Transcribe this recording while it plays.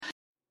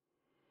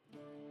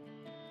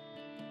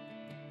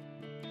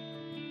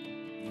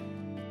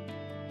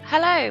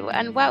Hello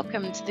and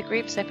welcome to the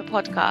Grief Sofa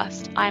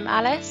podcast. I'm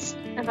Alice.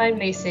 And I'm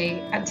Lucy,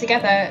 and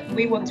together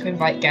we want to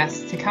invite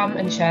guests to come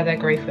and share their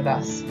grief with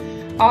us.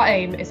 Our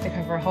aim is to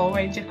cover a whole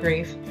range of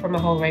grief from a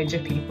whole range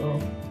of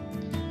people.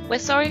 We're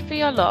sorry for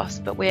your loss,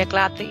 but we are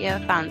glad that you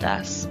have found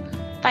us.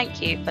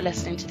 Thank you for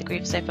listening to the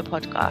Grief Sofa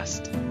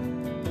podcast.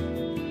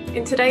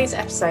 In today's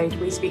episode,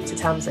 we speak to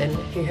Tamsin,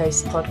 who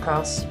hosts the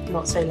podcast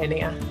Not So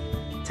Linear.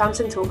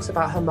 Tamsin talks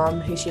about her mum,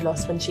 who she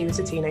lost when she was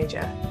a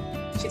teenager.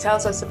 She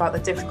tells us about the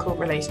difficult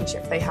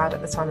relationship they had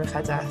at the time of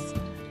her death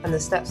and the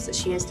steps that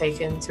she has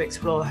taken to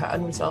explore her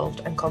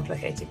unresolved and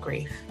complicated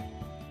grief.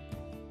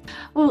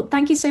 Well,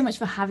 thank you so much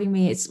for having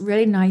me. It's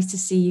really nice to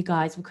see you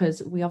guys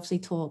because we obviously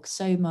talk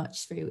so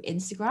much through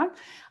Instagram.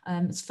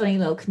 It's a funny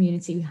little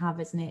community we have,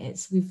 isn't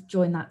it? We've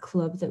joined that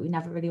club that we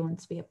never really wanted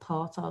to be a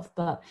part of,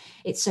 but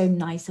it's so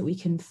nice that we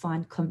can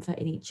find comfort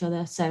in each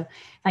other. So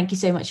thank you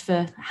so much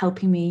for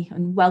helping me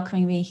and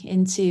welcoming me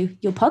into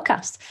your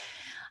podcast.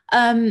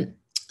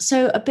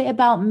 So a bit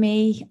about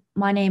me.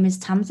 My name is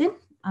Tamsin.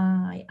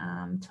 I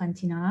am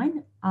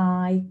 29.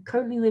 I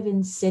currently live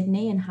in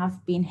Sydney and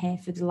have been here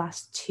for the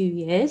last 2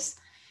 years.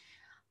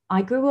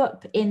 I grew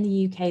up in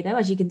the UK, though,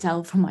 as you can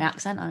tell from my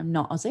accent, I'm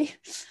not Aussie.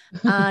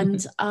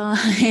 And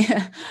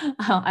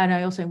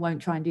I also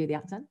won't try and do the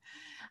accent.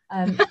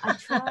 I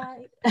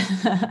try.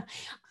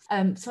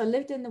 So I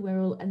lived in the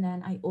Wirral, and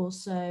then I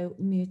also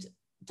moved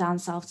down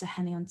south to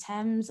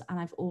Henley-on-Thames, and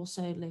I've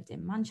also lived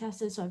in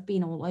Manchester, so I've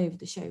been all over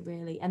the show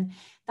really, and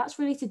that's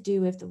really to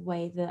do with the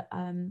way that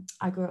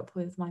I grew up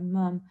with my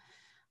mum.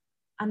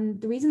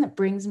 And the reason that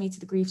brings me to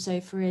the Grief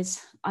Sofa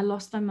is I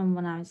lost my mum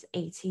when I was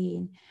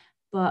 18,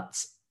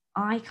 but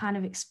I kind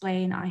of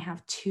explain I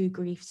have two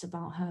griefs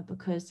about her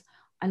because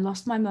I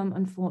lost my mum,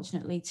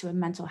 unfortunately, to a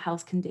mental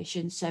health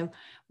condition. So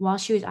while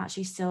she was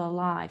actually still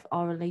alive,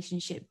 our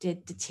relationship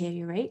did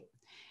deteriorate.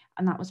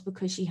 And that was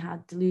because she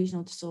had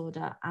delusional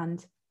disorder.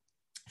 And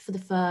for the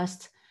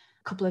first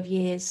couple of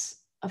years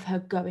of her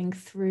going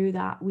through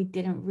that, we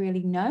didn't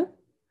really know.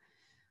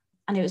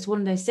 And it was one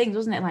of those things,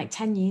 wasn't it? Like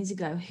 10 years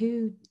ago,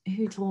 who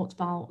talked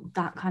about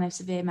that kind of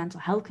severe mental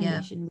health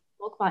condition? Yeah.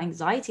 We talk about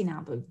anxiety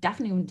now, but we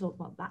definitely wouldn't talk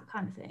about that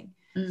kind of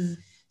thing.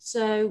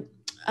 So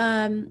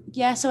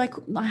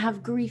I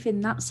have grief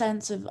in that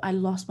sense of I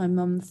lost my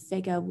mum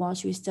figure while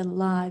she was still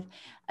alive.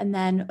 And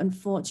then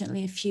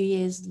unfortunately, a few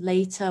years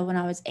later, when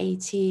I was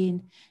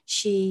 18,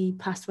 she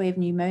passed away of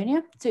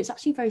pneumonia. So it's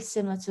actually very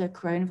similar to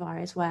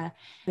coronavirus, where it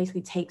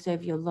basically takes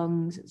over your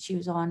lungs. She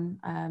was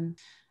on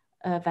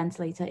a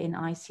ventilator in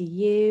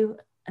ICU.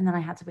 And then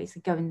I had to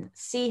basically go and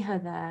see her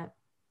there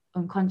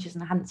unconscious.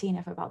 And I hadn't seen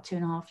her for about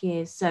 2.5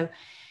 years. So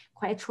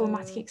quite a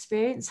traumatic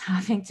experience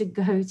having to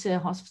go to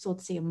hospital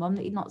to see a mum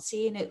that you're not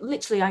seeing. It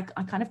literally, I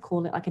kind of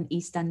call it like an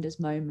EastEnders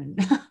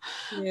moment.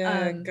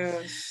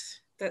 Gosh.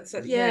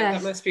 That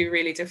must be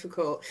really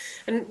difficult.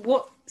 And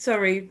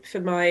sorry for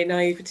my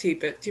naivety,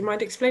 but do you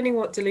mind explaining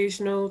what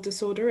delusional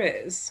disorder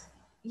is?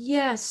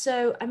 Yeah,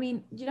 so I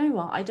mean, you know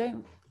what?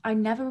 I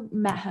never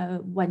met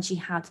her when she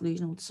had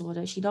delusional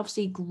disorder. She'd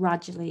obviously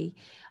gradually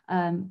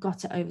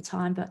got it over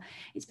time, but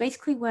it's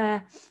basically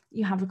where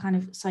you have a kind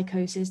of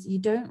psychosis. You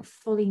don't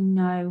fully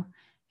know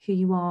who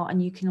you are,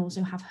 and you can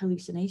also have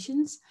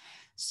hallucinations.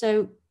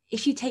 So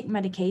if you take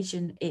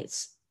medication,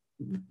 it's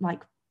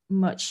like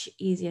much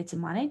easier to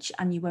manage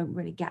and you won't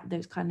really get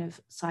those kind of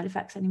side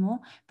effects anymore.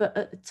 But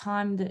at the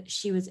time that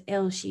she was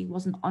ill, she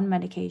wasn't on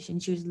medication.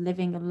 She was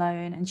living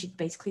alone and she'd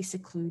basically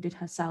secluded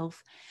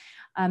herself.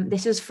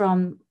 This is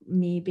from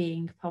me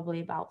being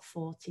probably about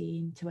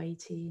 14 to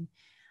 18.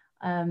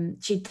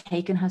 She'd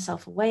taken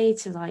herself away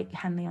to like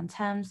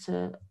Henley-on-Thames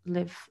to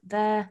live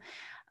there.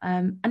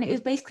 And it was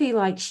basically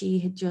like she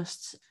had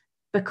just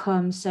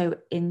become so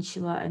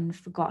insular and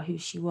forgot who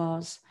she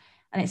was.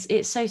 And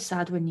it's so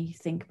sad when you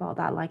think about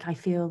that. Like, I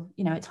feel,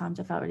 at times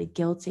I felt really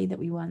guilty that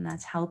we weren't there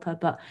to help her.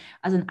 But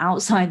as an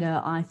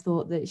outsider, I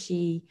thought that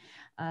she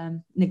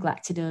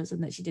neglected us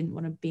and that she didn't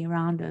want to be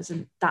around us.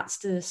 And that's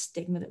the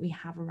stigma that we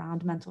have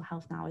around mental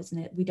health now, isn't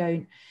it? We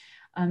don't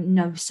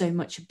know so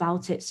much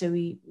about it. So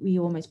we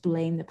almost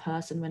blame the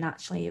person when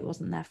actually it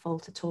wasn't their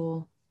fault at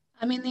all.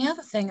 I mean, the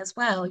other thing as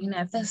well,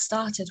 if this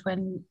started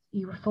when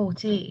you were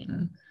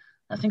 14,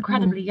 that's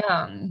incredibly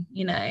young,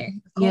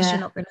 Of course, you're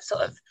not going to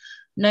sort of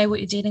know what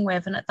you're dealing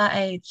with. And at that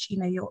age,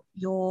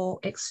 you're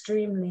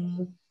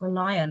extremely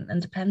reliant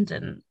and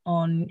dependent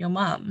on your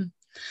mum.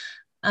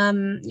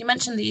 You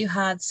mentioned that you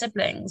had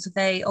siblings. Are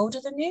they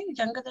older than you,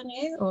 younger than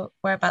you, or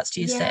whereabouts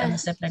do you sit in the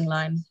sibling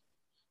line?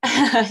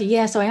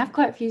 So I have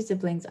quite a few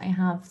siblings. I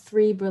have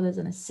 3 brothers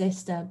and a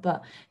sister,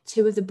 but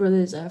 2 of the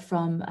brothers are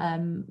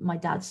from my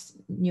dad's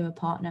newer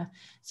partner.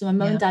 So my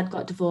mum and dad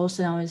got divorced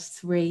when I was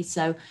 3.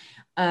 So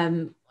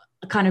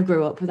I kind of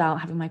grew up without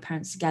having my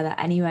parents together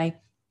anyway.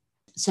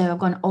 So I've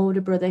got an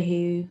older brother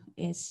who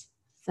is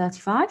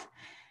 35.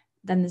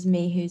 Then there's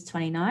me who's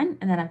 29.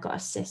 And then I've got a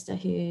sister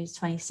who's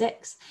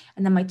 26.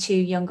 And then my 2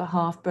 younger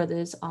half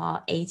brothers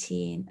are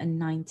 18 and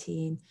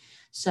 19.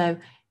 So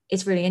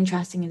it's really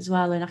interesting as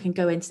well. And I can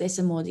go into this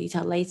in more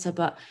detail later.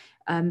 But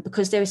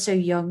because they were so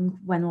young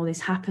when all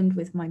this happened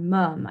with my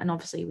mum, and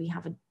obviously we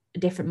have a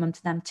different mum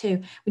to them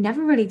too, we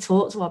never really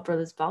talked to our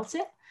brothers about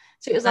it.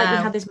 So it was like we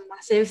had this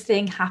massive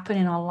thing happen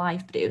in our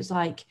life, but it was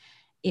like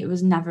it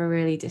was never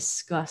really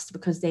discussed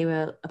because they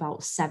were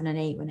about 7 and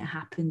 8 when it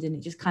happened, and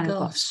it just kind of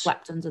got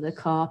swept under the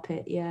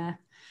carpet. Yeah.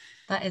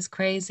 That is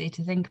crazy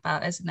to think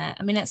about, isn't it?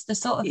 I mean, it's the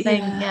sort of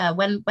thing,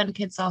 when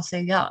kids are so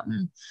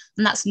young,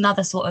 and that's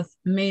another sort of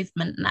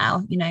movement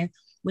now, you know,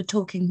 we're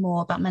talking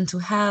more about mental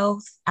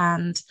health,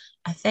 and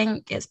I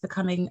think it's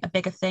becoming a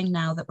bigger thing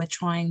now that we're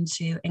trying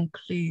to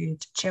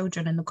include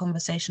children in the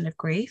conversation of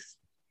grief.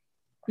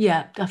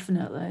 Yeah,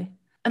 definitely.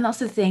 And that's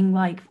the thing,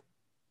 like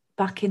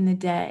back in the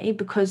day,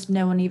 because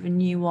no one even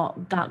knew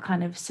what that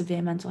kind of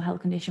severe mental health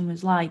condition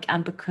was like,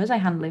 and because I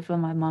hadn't lived with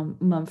my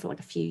mum for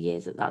like a few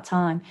years at that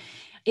time,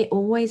 it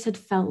always had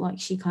felt like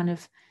she kind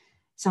of,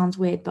 sounds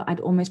weird, but I'd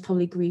almost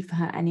probably grieve for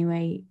her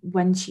anyway.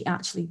 When she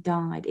actually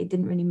died, it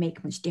didn't really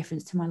make much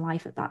difference to my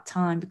life at that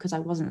time because I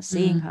wasn't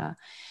seeing her.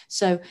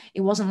 So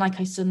it wasn't like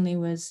I suddenly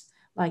was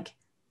like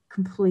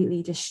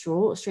completely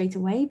distraught straight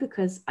away,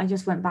 because I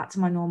just went back to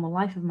my normal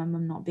life of my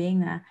mum not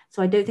being there.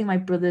 So I don't think my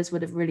brothers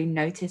would have really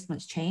noticed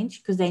much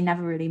change because they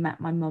never really met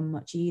my mum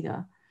much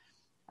either.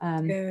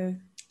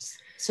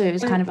 So it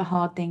was kind of a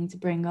hard thing to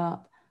bring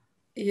up.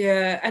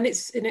 Yeah, and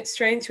it's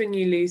strange when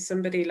you lose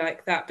somebody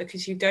like that,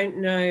 because you don't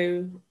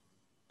know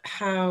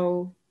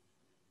how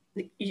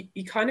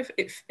you kind of,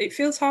 it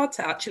feels hard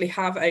to actually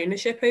have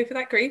ownership over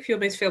that grief. You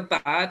almost feel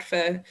bad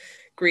for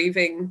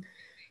grieving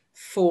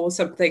for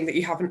something that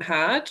you haven't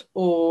had,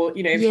 or,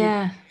 you know, if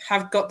you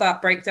have got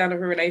that breakdown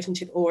of a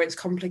relationship, or it's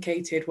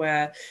complicated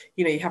where,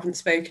 you know, you haven't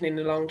spoken in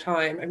a long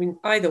time. I mean,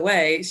 either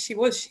way, she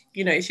was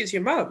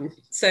your mum.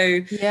 So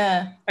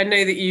I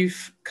know that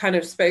you've kind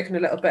of spoken a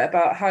little bit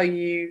about how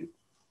you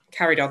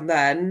carried on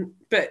then,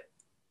 but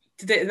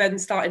did it then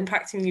start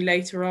impacting you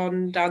later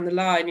on down the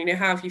line? You know,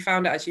 how have you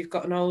found it as you've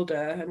gotten older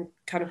and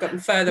kind of gotten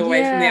further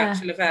away from the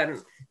actual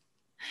event?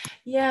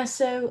 Yeah,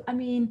 so I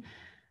mean,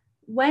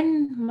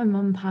 when my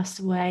mum passed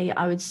away,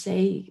 I would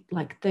say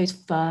like those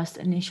first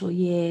initial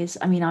years,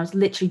 I mean, I was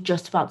literally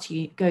just about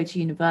to go to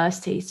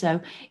university,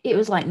 so it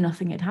was like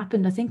nothing had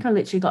happened. I think I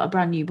literally got a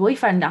brand new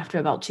boyfriend after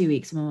about 2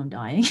 weeks of my mum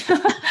dying.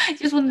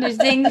 Just one of those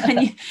things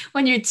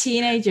when you're a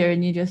teenager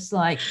and you're just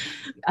like,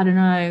 I don't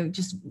know,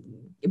 just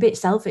a bit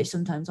selfish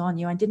sometimes, aren't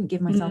you? I didn't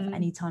give myself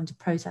any time to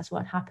process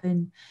what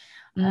happened.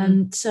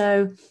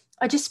 So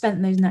I just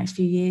spent those next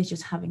few years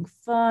just having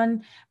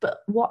fun.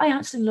 But what I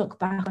actually look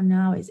back on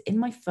now is in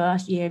my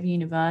first year of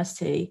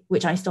university,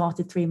 which I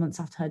started 3 months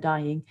after her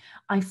dying,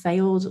 I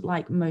failed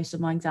like most of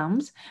my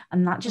exams,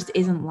 and that just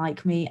isn't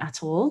like me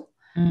at all.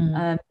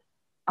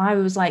 I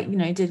was like, you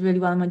know, did really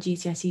well in my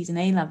GCSEs and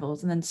A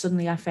levels, and then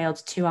suddenly I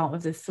failed 2 out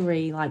of the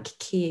 3 like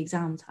key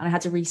exams, and I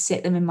had to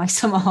resit them in my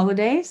summer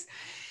holidays.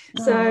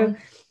 So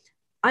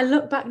I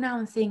look back now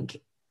and think,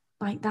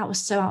 like, that was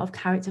so out of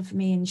character for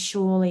me, and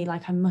surely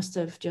like I must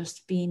have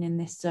just been in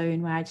this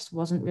zone where I just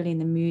wasn't really in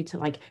the mood to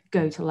like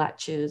go to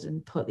lectures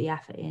and put the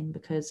effort in,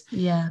 because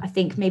I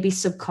think maybe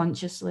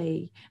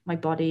subconsciously my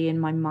body and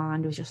my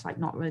mind was just like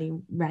not really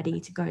ready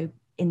to go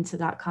into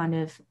that kind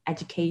of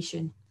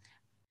education.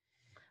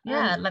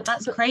 Like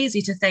that's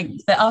crazy to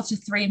think that after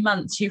 3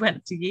 months you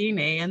went to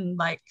uni, and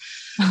like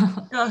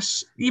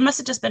gosh, you must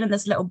have just been in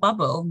this little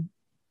bubble.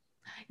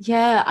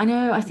 Yeah, I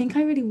know. I think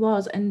I really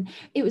was. And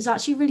it was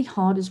actually really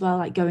hard as well,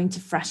 like going to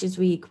Freshers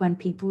Week, when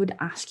people would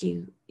ask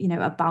you, you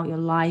know, about your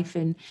life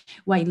and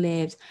where you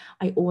lived.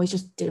 I always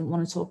just didn't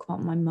want to talk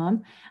about my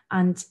mum.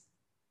 And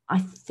I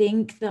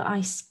think that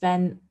I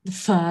spent the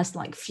first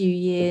like few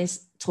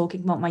years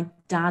talking about my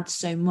dad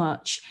so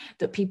much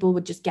that people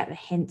would just get the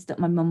hint that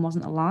my mum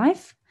wasn't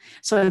alive.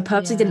 So I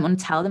purposely didn't want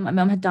to tell them my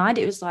mum had died.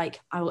 It was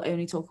like, I will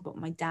only talk about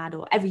my dad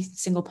or every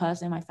single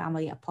person in my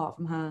family apart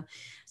from her.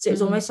 So it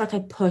was almost like I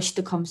pushed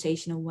the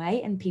conversation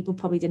away, and people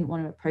probably didn't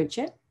want to approach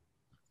it.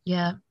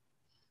 Yeah.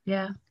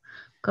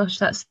 Gosh,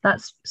 that's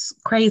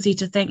crazy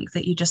to think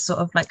that you just sort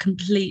of like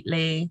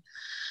completely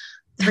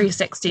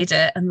 360'd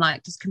it and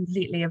like just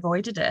completely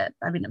avoided it.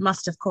 I mean, it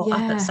must have caught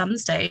up at some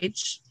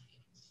stage.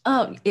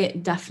 Oh,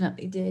 it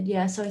definitely did.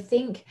 Yeah. So I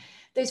think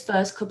those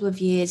first couple of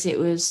years, it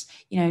was,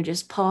 you know,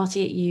 just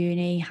party at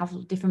uni,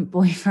 have different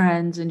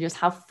boyfriends and just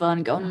have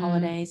fun, go on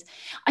holidays.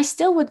 I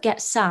still would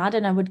get sad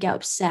and I would get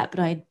upset, but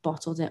I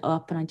bottled it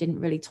up and I didn't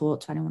really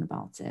talk to anyone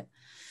about it.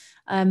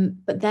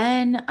 But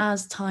then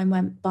as time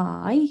went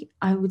by,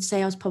 I would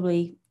say I was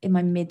probably in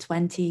my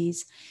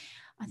mid-20s.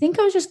 I think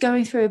I was just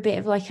going through a bit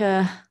of like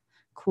a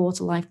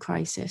quarter life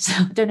crisis.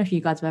 I don't know if you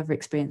guys have ever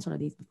experienced one of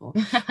these before,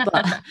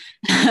 but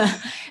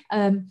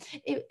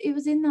it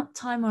was in that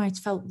time where I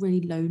felt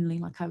really lonely,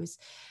 like I was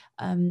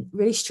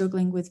really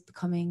struggling with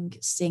becoming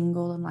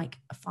single and like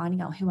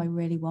finding out who I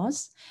really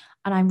was.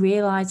 And I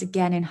realized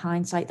again in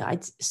hindsight that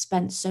I'd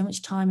spent so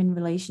much time in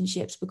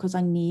relationships because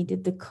I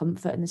needed the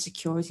comfort and the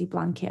security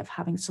blanket of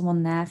having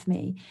someone there for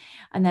me,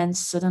 and then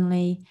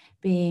suddenly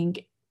being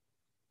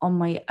on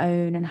my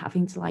own and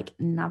having to like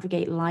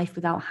navigate life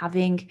without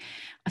having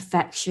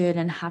affection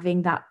and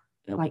having that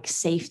like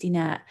safety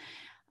net.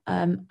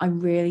 I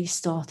really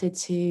started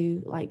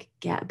to like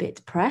get a bit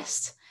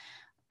depressed.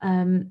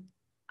 And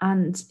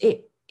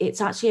it's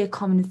actually a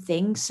common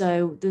thing.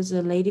 So there's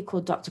a lady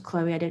called Dr.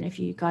 Chloe. I don't know if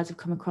you guys have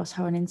come across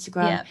her on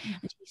Instagram. Yeah.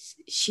 And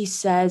she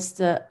says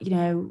that, you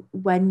know,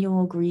 when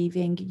you're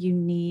grieving, you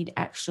need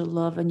extra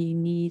love and you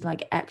need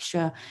like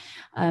extra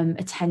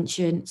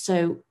attention.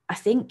 So I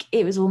think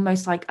it was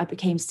almost like I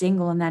became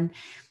single and then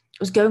I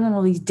was going on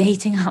all these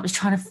dating apps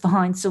trying to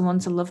find someone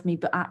to love me,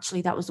 but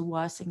actually that was the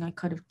worst thing I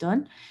could have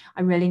done.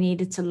 I really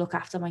needed to look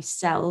after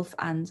myself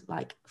and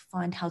like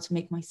find how to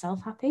make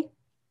myself happy.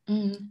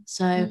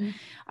 So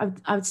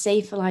I would say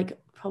for like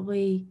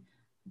probably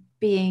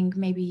being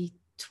maybe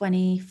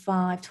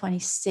 25,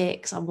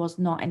 26, I was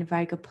not in a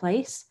very good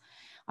place.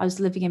 I was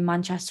living in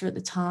Manchester at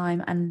the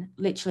time, and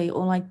literally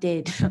all I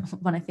did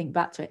when I think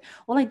back to it,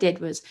 all I did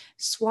was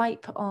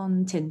swipe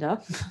on Tinder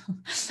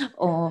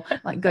or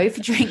like go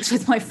for drinks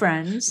with my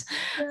friends,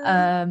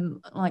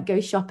 like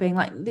go shopping,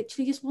 like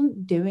literally just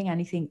wasn't doing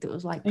anything that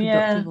was like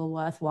productive or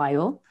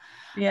worthwhile.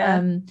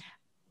 And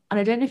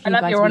I don't know if you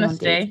guys your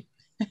honesty.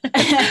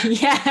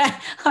 Yeah,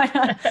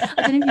 I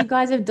don't know if you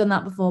guys have done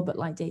that before, but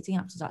like dating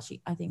apps is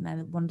actually, I think they're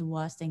one of the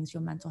worst things for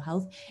your mental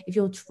health. If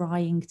you're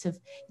trying to, you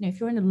know, if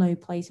you're in a low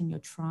place and you're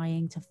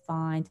trying to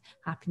find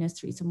happiness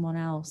through someone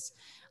else,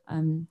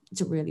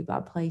 it's a really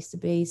bad place to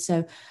be.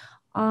 So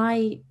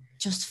I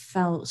just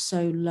felt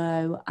so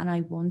low and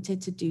I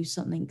wanted to do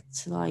something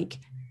to like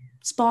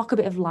spark a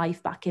bit of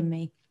life back in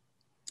me.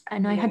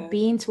 And I had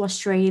been to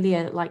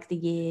Australia like the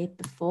year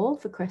before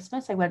for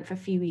Christmas. I went for a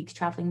few weeks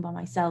traveling by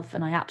myself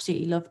and I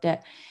absolutely loved it.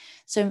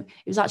 So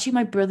it was actually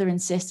my brother and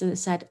sister that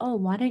said, oh,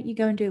 why don't you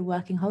go and do a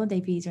working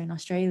holiday visa in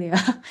Australia?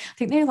 I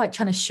think they were like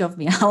trying to shove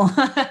me out.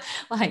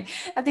 Like,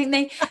 I think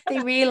they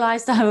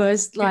realized I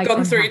was like, you've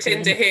gone through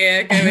Tinder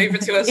here, go over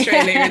to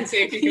Australia and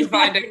see if you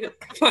can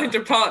find a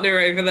partner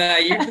over there.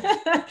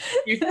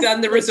 You've done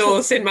the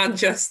resource in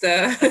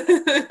Manchester.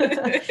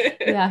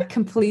 Yeah,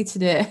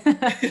 completed it.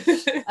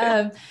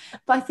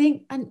 But I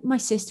think, and my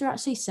sister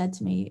actually said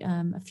to me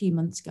a few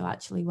months ago,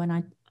 actually,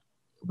 when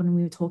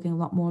we were talking a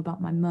lot more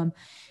about my mum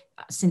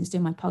since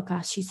doing my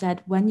podcast, she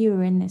said, when you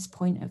were in this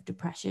point of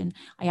depression,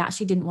 I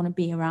actually didn't want to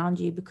be around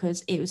you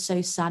because it was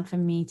so sad for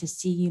me to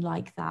see you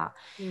like that,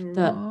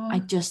 that I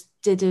just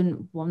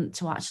didn't want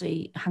to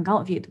actually hang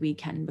out with you at the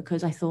weekend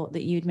because I thought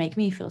that you'd make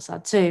me feel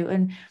sad too.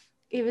 And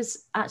it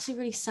was actually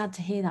really sad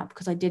to hear that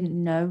because I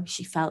didn't know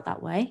she felt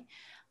that way.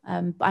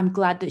 But I'm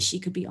glad that she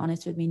could be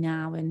honest with me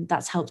now, and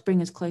that's helped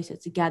bring us closer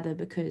together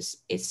because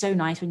it's so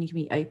nice when you can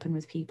be open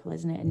with people,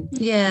 isn't it? And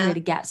really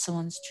get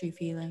someone's true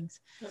feelings.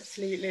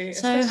 Absolutely.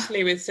 So,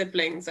 especially with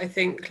siblings, I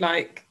think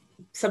like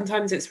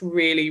sometimes it's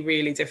really,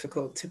 really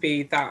difficult to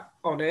be that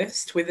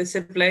honest with a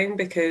sibling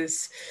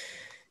because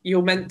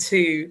you're meant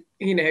to,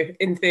 you know,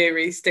 in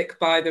theory, stick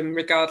by them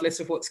regardless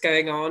of what's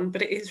going on.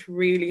 But it is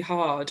really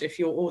hard if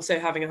you're also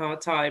having a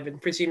hard time.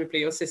 And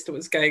presumably your sister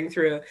was going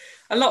through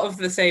a lot of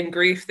the same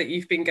grief that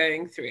you've been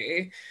going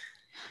through.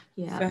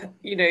 Yeah.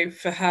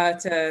 For her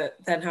to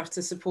then have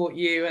to support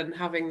you and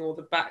having all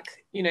the back,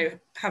 you know,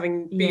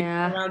 having been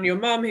around your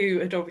mum who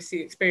had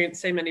obviously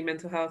experienced so many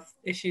mental health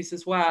issues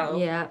as well.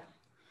 Yeah.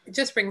 It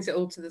just brings it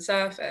all to the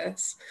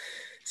surface.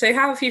 So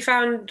how have you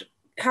found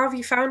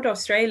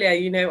Australia?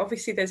 You know,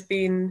 obviously there's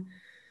been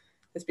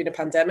a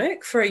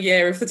pandemic for a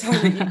year of the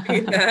time that you've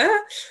been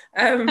there.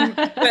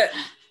 But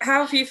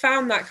how have you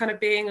found that kind of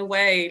being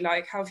away?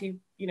 Like, how have you,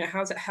 you know,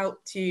 how's it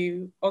helped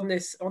you on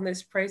this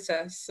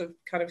process of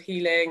kind of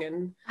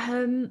healing?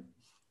 And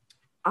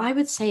I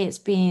would say it's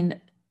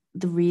been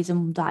the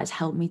reason that has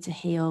helped me to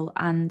heal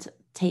and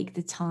take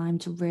the time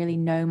to really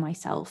know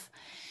myself,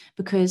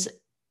 because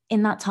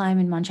in that time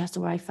in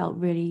Manchester where I felt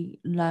really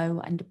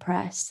low and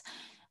depressed,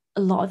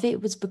 a lot of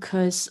it was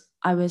because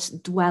I was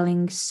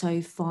dwelling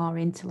so far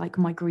into like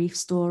my grief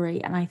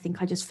story, and I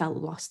think I just felt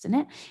lost in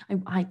it.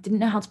 I didn't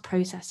know how to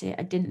process it.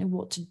 I didn't know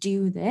what to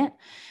do with it.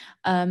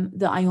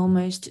 That I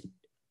almost,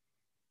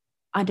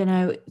 I don't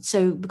know.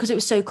 So because it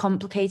was so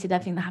complicated,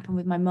 everything that happened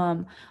with my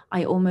mum,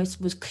 I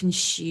almost was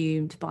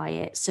consumed by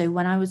it. So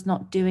when I was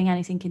not doing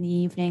anything in the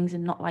evenings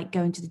and not like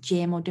going to the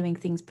gym or doing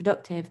things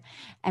productive,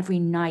 every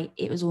night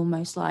it was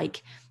almost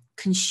like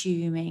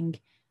consuming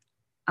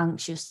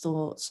anxious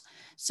thoughts.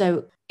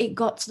 So it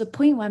got to the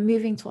point where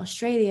moving to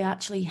Australia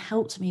actually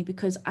helped me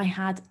because I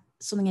had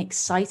something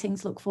exciting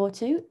to look forward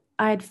to.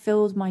 I had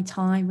filled my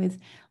time with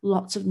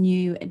lots of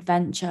new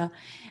adventure.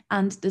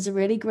 And there's a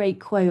really great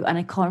quote, and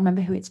I can't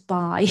remember who it's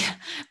by,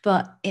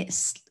 but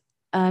it's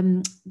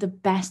the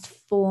best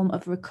form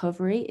of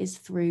recovery is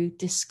through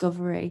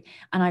discovery.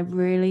 And I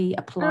really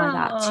apply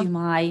that to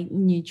my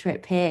new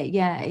trip here.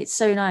 Yeah, it's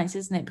so nice,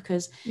 isn't it?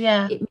 Because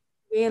it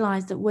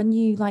realize that when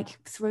you like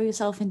throw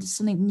yourself into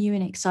something new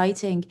and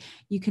exciting,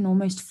 you can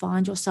almost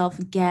find yourself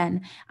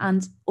again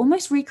and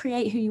almost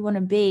recreate who you want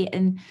to be.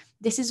 And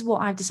this is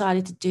what I've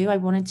decided to do. I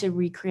wanted to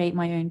recreate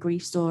my own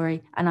grief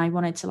story, and I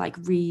wanted to like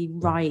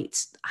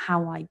rewrite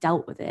how I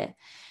dealt with it,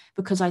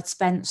 because I'd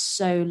spent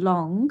so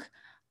long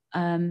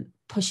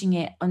pushing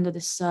it under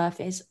the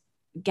surface.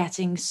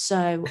 getting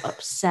so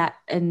upset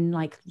and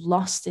like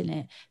lost in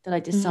it that I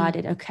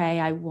decided, okay,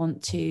 I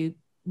want to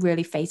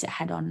really face it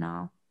head on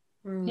now.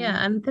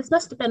 Yeah, and this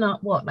must have been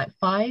what, like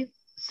 5-6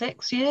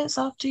 years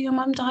after your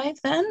mum died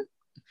then?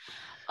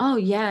 Oh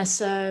yeah,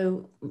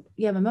 so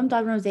yeah, my mum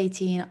died when I was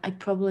 18. I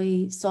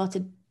probably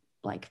started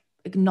like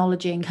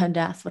acknowledging her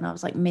death when I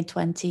was like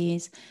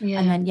mid-20s,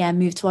 and then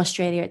moved to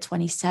Australia at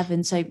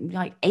 27, so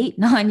like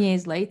 8-9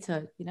 years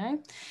later, you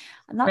know.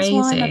 And that's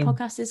why my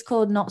podcast is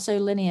called Not So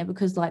Linear,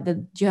 because like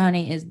the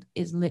journey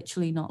is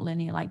literally not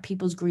linear. Like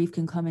people's grief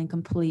can come in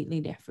completely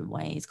different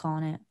ways,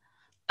 can't it?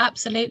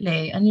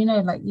 Absolutely. And you know,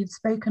 like you've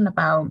spoken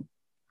about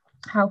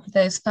how for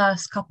those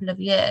first couple of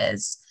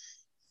years,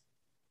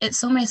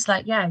 it's almost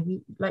like,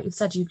 you, like you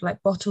said, you've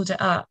like bottled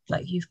it up,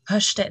 like you've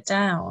pushed it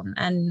down.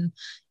 And,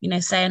 you know,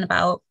 saying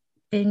about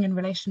being in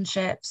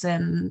relationships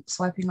and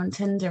swiping on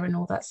Tinder and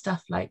all that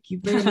stuff, like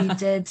you really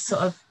did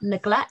sort of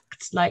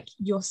neglect like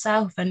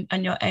yourself and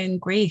your own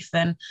grief.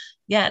 And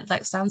yeah,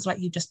 like sounds like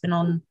you've just been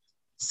on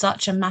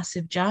such a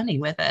massive journey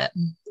with it.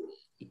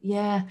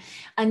 Yeah.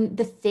 And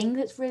the thing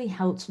that's really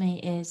helped me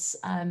is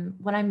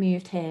when I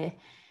moved here,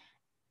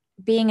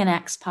 being an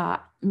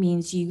expat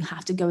means you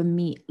have to go and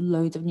meet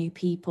loads of new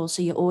people.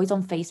 So you're always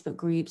on Facebook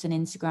groups and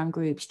Instagram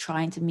groups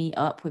trying to meet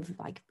up with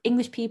like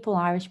English people,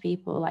 Irish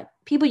people, like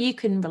people you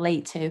can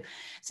relate to.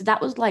 So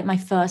that was like my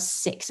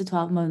first 6 to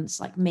 12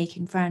 months, like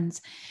making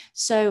friends.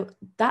 So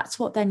that's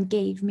what then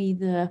gave me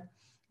the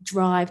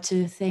drive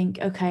to think,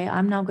 okay,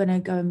 I'm now going to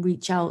go and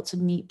reach out to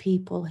meet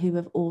people who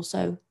have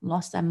also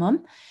lost their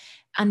mum.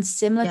 And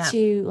similar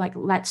to like,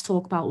 let's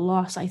talk about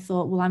loss, I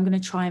thought, well, I'm going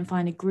to try and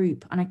find a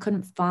group, and I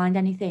couldn't find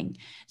anything.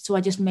 So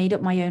I just made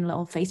up my own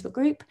little Facebook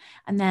group.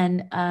 And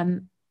then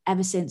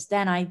ever since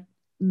then, I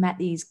met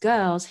these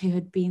girls who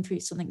had been through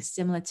something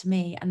similar to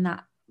me. And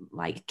that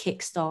like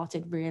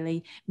kick-started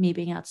really me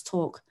being able to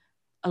talk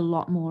a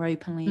lot more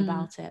openly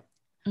about it.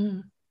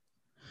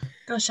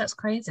 Gosh, that's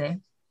crazy.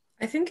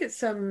 I think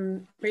it's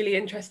really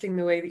interesting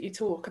the way that you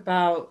talk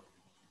about,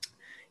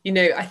 you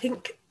know, I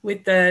think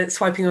with the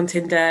swiping on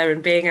Tinder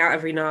and being out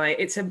every night,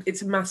 it's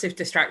a massive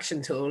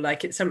distraction tool.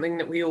 Like it's something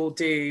that we all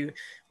do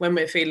when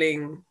we're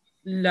feeling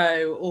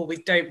low or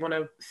we don't want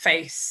to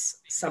face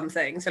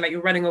something. So like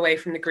you're running away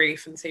from the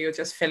grief, and so you're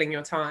just filling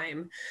your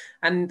time.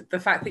 And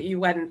the fact that you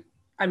went,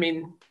 I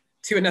mean,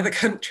 to another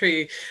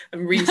country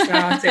and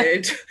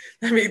restarted,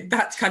 I mean,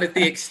 that's kind of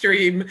the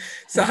extreme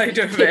side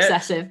of it.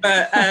 Excessive.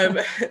 But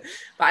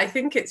I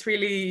think it's a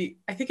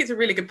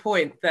really good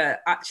point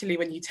that actually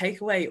when you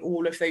take away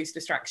all of those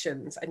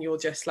distractions and you're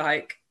just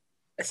like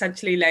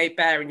essentially laid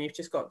bare, and you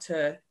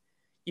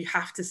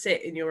have to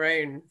sit in your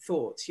own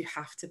thoughts, you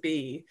have to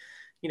be,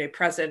 you know,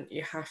 present,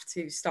 you have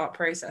to start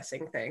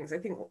processing things. I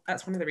think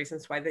that's one of the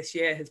reasons why this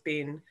year has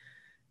been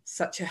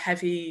such a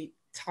heavy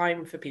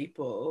time for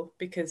people,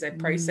 because they're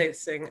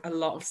processing a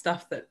lot of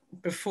stuff that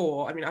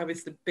before, I mean, I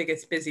was the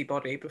biggest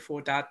busybody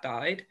before Dad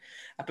died,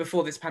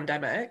 before this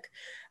pandemic,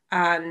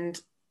 and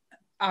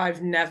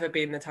I've never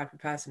been the type of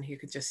person who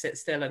could just sit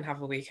still and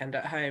have a weekend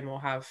at home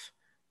or have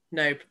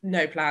no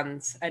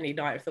plans any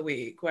night of the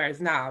week,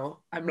 whereas now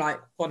I'm like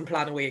one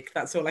plan a week,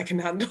 that's all I can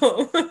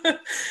handle.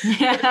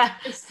 I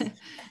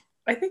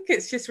think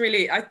it's just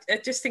really, I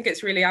just think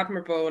it's really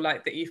admirable,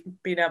 like that you've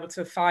been able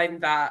to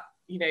find that,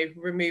 you know,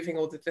 removing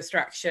all the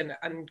distraction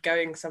and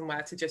going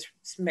somewhere to just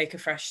make a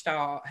fresh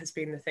start has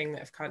been the thing that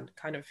have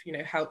kind of, you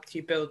know, helped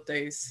you build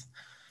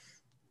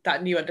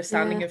that new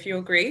understanding of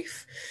your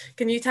grief.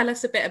 Can you tell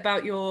us a bit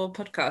about your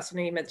podcast? I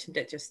know you mentioned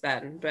it just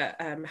then,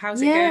 but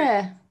how's it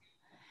going?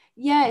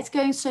 Yeah, it's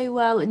going so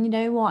well. And you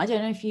know what, I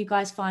don't know if you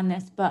guys find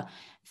this, but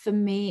for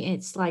me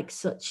it's like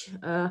such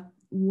a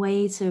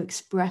way to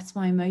express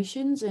my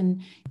emotions.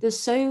 And there's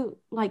so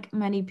like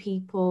many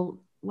people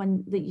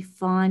that you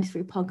find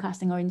through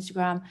podcasting or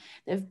Instagram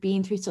that have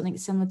been through something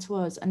similar to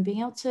us, and being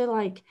able to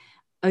like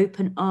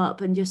open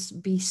up and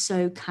just be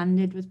so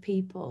candid with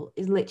people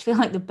is literally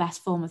like the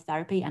best form of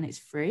therapy, and it's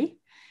free.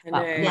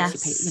 Well, unless you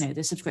pay, you know,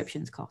 the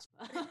subscriptions cost.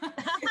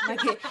 Like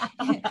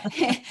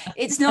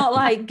it's not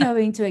like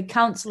going to a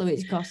counsellor,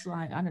 which costs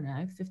like, I don't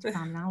know,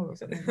 £50 an hour or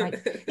something.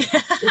 Like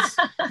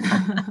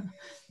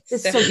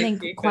there's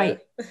something quite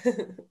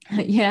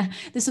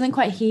there's something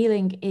quite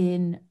healing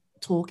in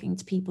talking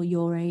to people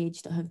your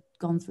age that have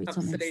gone through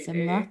something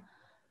similar.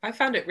 I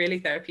found it really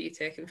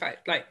therapeutic. In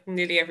fact, like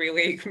nearly every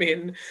week, me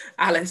and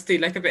Alice do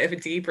like a bit of a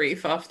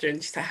debrief after,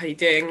 and she's like, how are you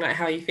doing? Like,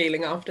 how are you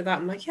feeling after that?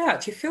 I'm like, yeah,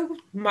 actually feel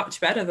much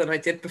better than I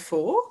did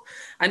before.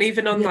 And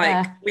even on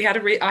like, I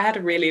had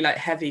a really like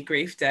heavy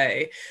grief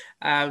day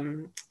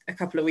a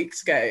couple of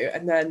weeks ago.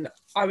 And then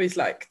I was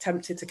like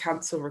tempted to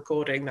cancel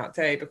recording that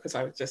day because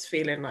I was just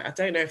feeling like, I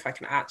don't know if I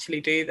can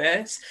actually do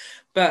this.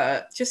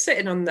 But just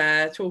sitting on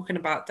there, talking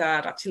about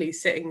Dad, actually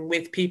sitting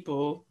with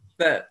people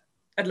that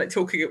and like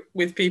talking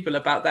with people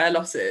about their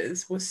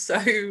losses was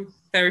so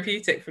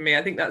therapeutic for me.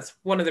 I think that's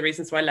one of the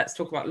reasons why Let's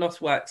Talk About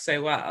Loss works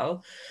so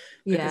well,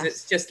 because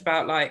it's just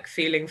about like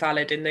feeling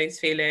valid in those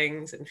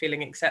feelings and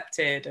feeling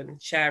accepted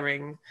and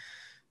sharing,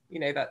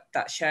 you know,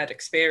 that shared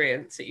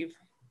experience that you've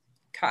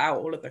cut out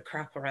all of the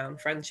crap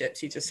around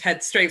friendships. You just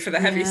head straight for the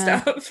heavy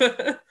stuff.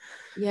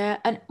 Yeah,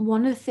 and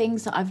one of the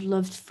things that I've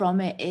loved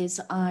from it is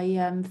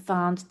I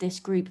found this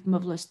group of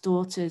Motherless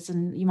Daughters,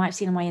 and you might have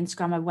seen on my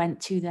Instagram, I went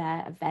to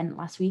their event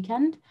last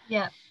weekend.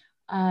 Yeah.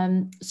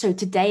 So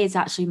today is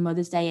actually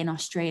Mother's Day in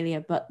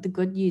Australia, but the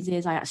good news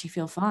is I actually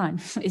feel fine.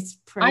 It's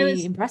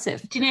pretty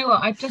impressive. Do you know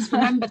what? I just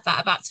remembered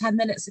that about 10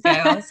 minutes ago.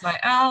 I was like,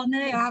 oh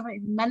no, I haven't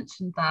even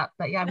mentioned that.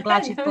 But yeah, I'm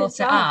glad you brought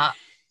it up.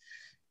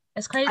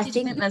 It's crazy to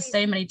think there's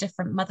so many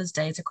different Mother's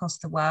Days across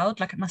the world.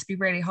 Like, it must be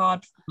really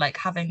hard, like,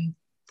 having,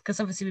 because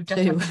obviously we've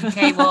just had the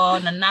UK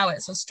one and now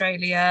it's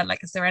Australia.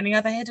 Like, is there any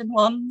other hidden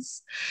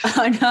ones?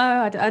 I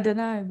know, I don't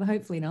know, but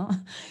hopefully not.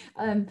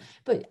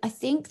 But I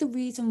think the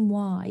reason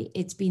why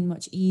it's been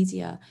much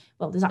easier,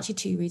 well, there's actually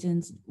two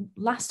reasons.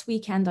 Last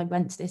weekend I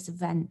went to this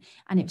event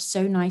and it was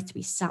so nice to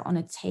be sat on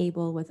a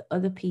table with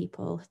other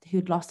people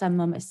who'd lost their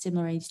mum at a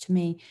similar age to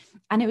me.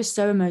 And it was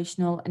so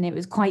emotional and it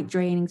was quite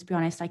draining, to be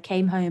honest. I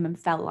came home and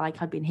felt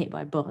like I'd been hit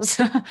by a bus.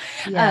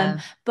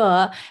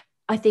 But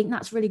I think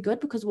that's really good,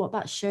 because what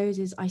that shows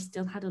is I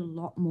still had a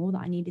lot more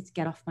that I needed to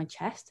get off my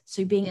chest.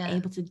 So being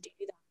able to do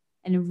that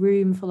in a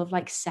room full of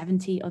like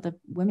 70 other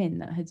women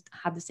that had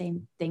had the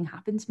same thing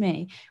happen to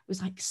me was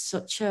like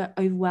such a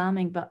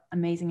overwhelming but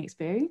amazing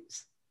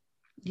experience.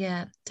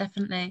 Yeah,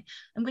 definitely.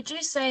 And would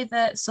you say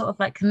that sort of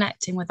like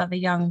connecting with other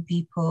young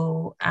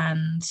people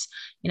and,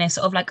 you know,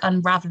 sort of like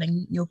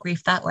unraveling your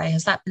grief that way,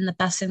 has that been the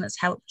best thing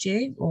that's helped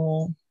you?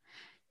 Or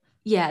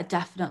yeah,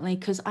 definitely,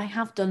 because I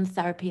have done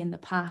therapy in the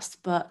past,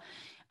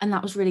 and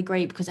that was really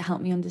great because it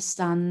helped me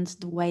understand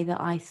the way that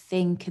I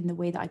think and the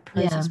way that I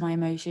process my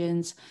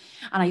emotions.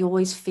 And I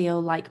always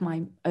feel like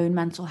my own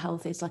mental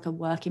health is like a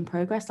work in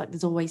progress. Like,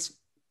 there's always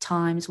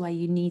times where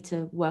you need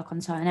to work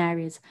on certain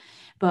areas,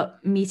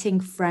 but meeting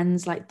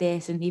friends like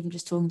this and even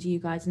just talking to you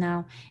guys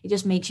now, it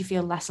just makes you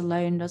feel less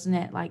alone, doesn't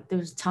it? Like, there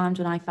was times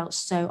when I felt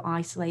so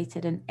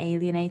isolated and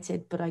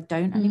alienated, but I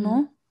don't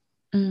anymore.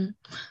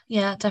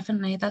 Yeah,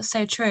 definitely. That's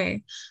so true.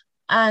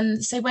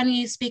 And so when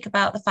you speak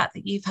about the fact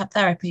that you've had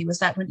therapy, was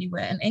that when you were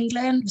in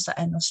England? Was that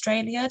in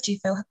Australia? Do you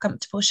feel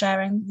comfortable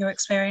sharing your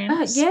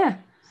experience? Yeah.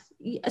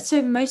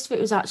 So most of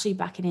it was actually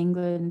back in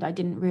England. I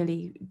didn't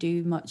really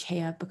do much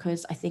here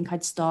because I think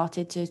I'd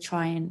started to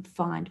try and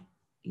find,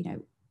 you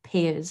know,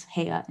 peers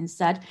here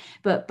instead.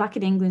 But back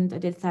in England, I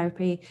did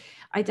therapy.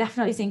 I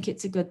definitely think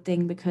it's a good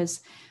thing because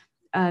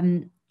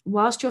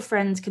whilst your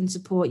friends can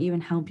support you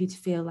and help you to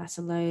feel less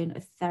alone,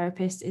 a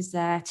therapist is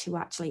there to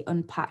actually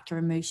unpack your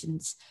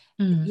emotions,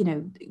 you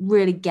know,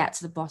 really get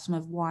to the bottom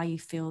of why you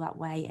feel that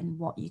way and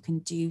what you can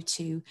do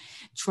to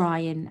try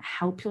and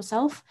help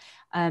yourself.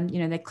 You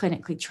know, they're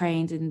clinically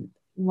trained, and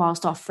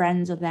whilst our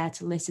friends are there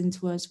to listen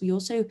to us, we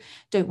also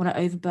don't want to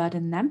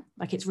overburden them.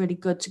 Like, it's really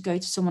good to go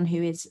to someone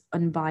who is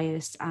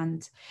unbiased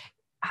and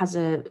has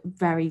a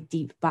very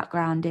deep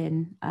background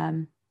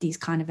in these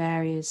kind of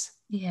areas.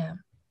 Yeah.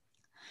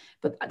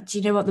 But do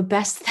you know what? The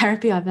best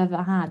therapy I've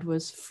ever had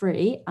was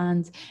free,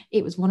 and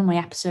it was one of my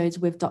episodes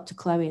with Dr.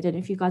 Chloe. I don't know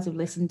if you guys have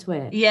listened to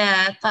it.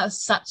 Yeah, that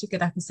was such a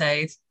good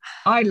episode.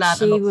 I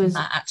learned a lot from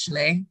that,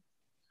 actually.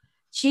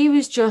 She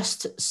was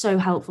just so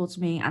helpful to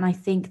me, and I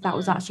think that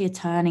was actually a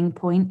turning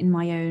point in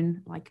my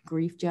own like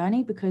grief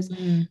journey, because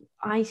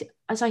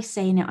as I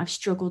say now, I've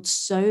struggled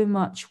so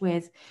much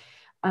with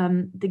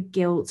the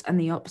guilt and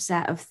the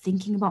upset of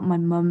thinking about my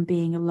mum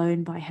being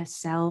alone by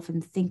herself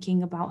and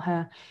thinking about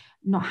her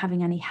not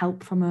having any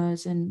help from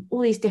us and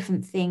all these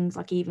different things,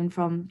 like even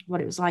from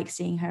what it was like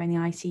seeing her in the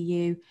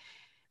ICU.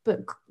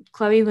 But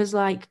Chloe was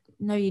like,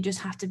 no, you just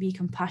have to be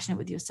compassionate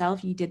with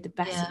yourself. You did the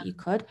best that you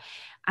could.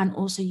 And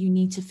also you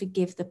need to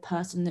forgive the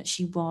person that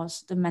she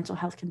was. The mental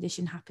health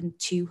condition happened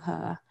to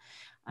her.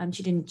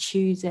 She didn't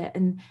choose it.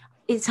 And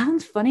it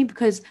sounds funny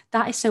because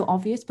that is so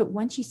obvious, but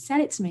when she said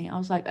it to me, I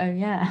was like, oh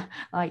yeah,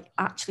 like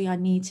actually I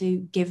need to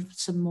give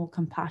some more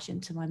compassion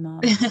to my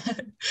mom.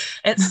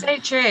 It's so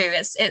true.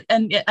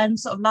 I'm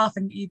sort of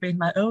laughing at you being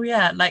like, oh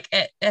yeah, like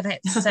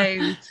it's so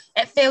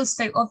it feels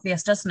so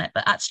obvious, doesn't it?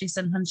 But actually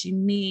sometimes you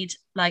need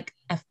like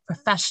a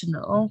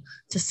professional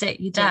to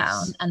sit you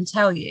down and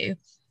tell you,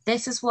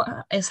 this is what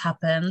has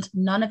happened.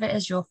 None of it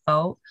is your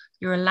fault.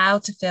 You're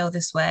allowed to feel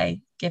this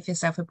way. Give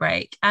yourself a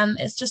break. And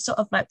it's just sort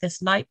of like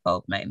this light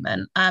bulb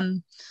moment. I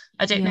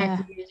don't know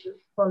if you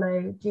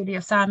follow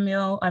Julia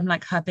Samuel. I'm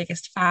like her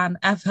biggest fan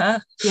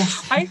ever.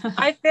 Yes.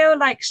 I feel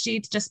like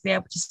she'd just be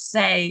able to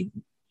say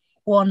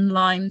one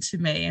line to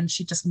me and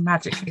she just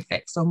magically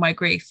fix all my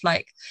grief.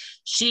 Like,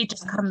 she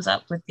just comes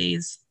up with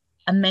these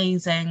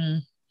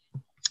amazing,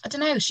 I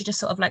don't know, she just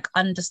sort of like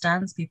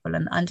understands people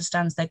and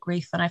understands their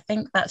grief. And I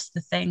think that's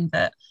the thing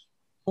that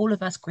all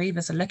of us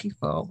grievers are looking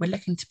for. We're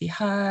looking to be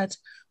heard,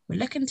 we're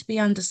looking to be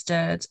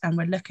understood, and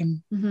we're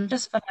looking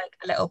just for like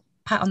a little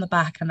pat on the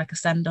back and like a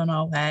send on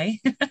our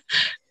way.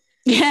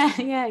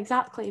 Yeah,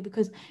 exactly.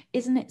 Because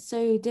isn't it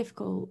so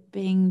difficult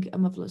being a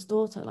motherless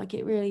daughter? Like,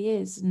 it really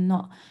is,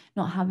 not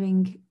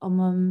having a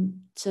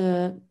mum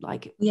to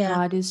like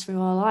guide us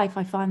through our life.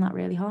 I find that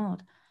really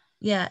hard.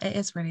 Yeah, it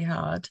is really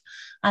hard.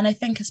 And I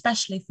think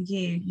especially for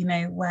you, you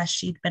know, where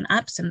she'd been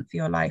absent for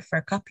your life for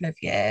a couple of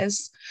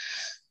years,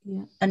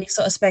 Yeah. and you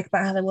sort of spoke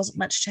about how there wasn't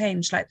much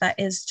change, like that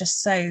is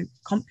just so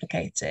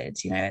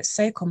complicated, you know, it's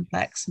so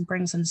complex and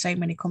brings in so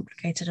many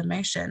complicated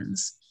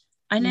emotions.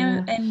 I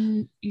know Yeah.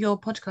 in your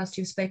podcast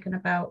you've spoken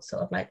about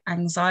sort of like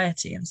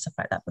anxiety and stuff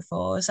like that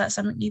before. Is that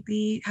something you'd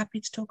be happy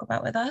to talk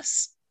about with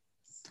us?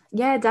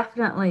 Yeah,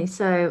 definitely.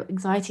 So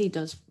anxiety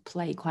does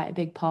play quite a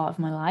big part of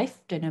my life.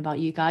 Don't know about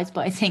you guys,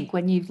 but I think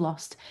when you've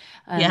lost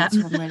Yeah.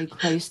 someone really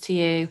close to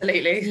you,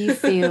 Absolutely. you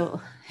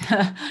feel,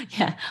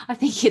 yeah, I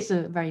think it's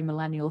a very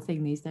millennial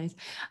thing these days.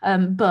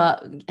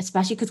 But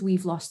especially because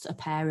we've lost a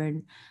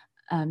parent,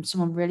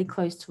 someone really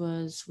close to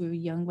us. We were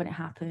young when it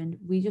happened.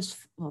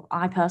 Well,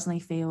 I personally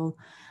feel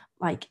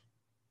like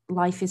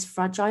life is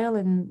fragile,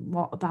 and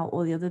what about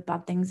all the other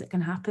bad things that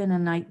can happen,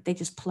 and they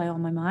just play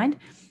on my mind.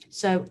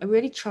 So I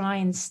really try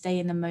and stay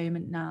in the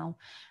moment now,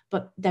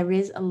 but there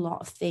is a lot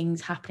of things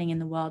happening in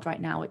the world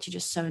right now which are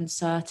just so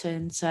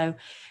uncertain. So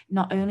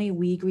not only are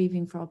we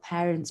grieving for our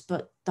parents,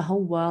 but the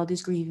whole world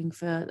is grieving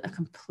for a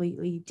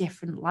completely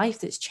different life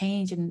that's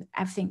changed, and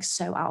everything's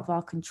so out of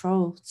our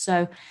control.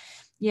 So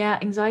yeah,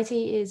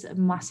 anxiety is a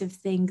massive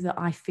thing that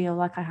I feel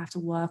like I have to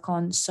work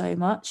on so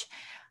much,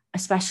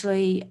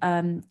 especially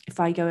if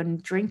I go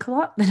and drink a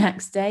lot the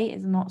next day.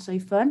 It's not so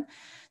fun.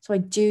 So I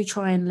do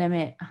try and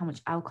limit how much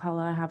alcohol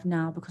I have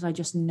now, because I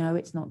just know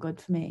it's not good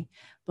for me.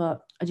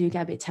 But I do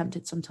get a bit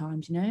tempted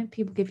sometimes, you know,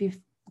 people give you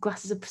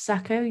glasses of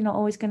Prosecco, you're not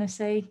always going to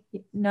say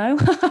no.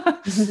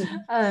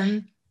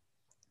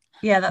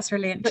 Yeah, that's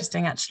really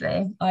interesting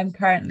actually. I'm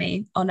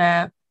currently on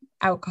a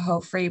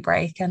alcohol-free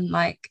break, and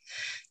like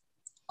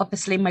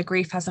obviously my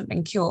grief hasn't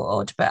been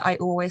cured, but I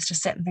always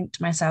just sit and think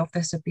to myself,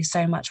 this would be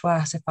so much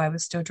worse if I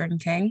was still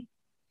drinking.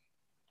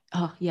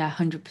 Oh yeah,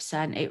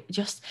 100%. It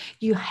just,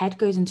 your head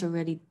goes into a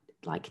really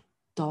like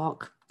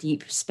dark,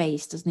 deep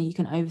space, doesn't it? You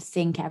can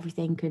overthink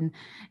everything, and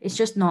it's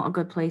just not a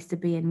good place to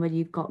be in when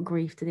you've got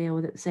grief to deal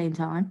with at the same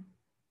time.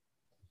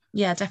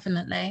 Yeah,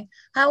 definitely.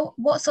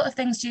 What sort of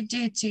things do you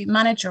do to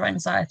manage your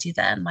anxiety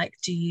then? Like,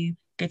 do you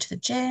go to the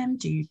gym?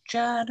 Do you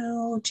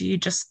journal? Do you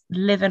just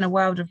live in a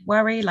world of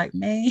worry like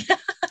me?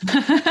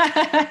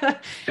 There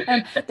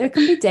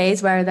can be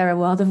days where they're a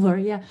world of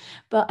worry, yeah.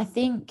 But I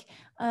think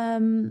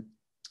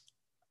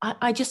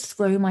I just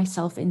throw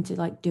myself into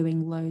like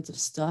doing loads of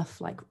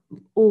stuff, like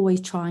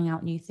always trying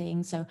out new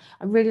things. So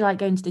I really like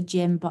going to the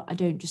gym, but I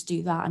don't just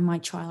do that. I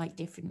might try like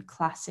different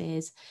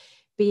classes.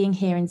 Being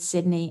here in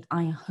Sydney,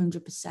 I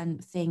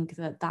 100% think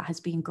that has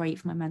been great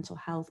for my mental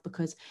health,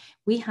 because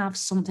we have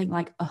something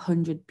like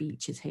 100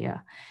 beaches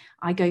here.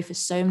 I go for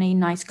so many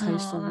nice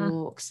coastal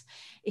walks.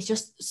 It's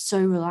just so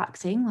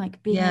relaxing,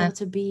 like being able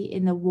to be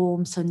in the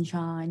warm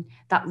sunshine.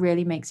 That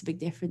really makes a big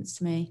difference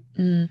to me.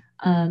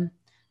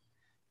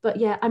 But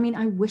yeah, I mean,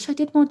 I wish I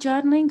did more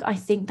journaling. I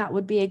think that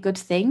would be a good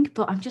thing,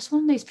 but I'm just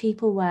one of those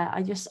people where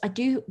I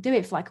do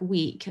it for like a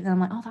week, and then I'm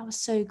like, oh, that was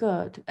so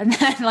good. And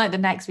then like the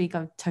next week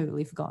I've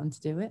totally forgotten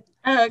to do it.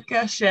 Oh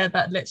gosh, yeah,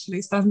 that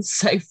literally sounds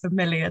so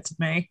familiar to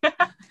me.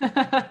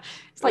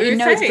 It's like, we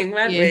were saying,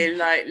 weren't we,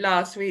 like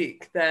last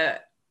week,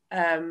 that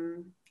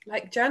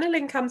like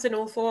journaling comes in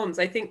all forms.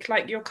 I think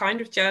like you're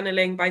kind of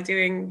journaling by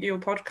doing your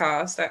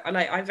podcast.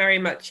 I very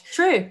much,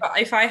 true.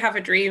 If I have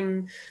a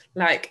dream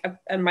like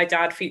and my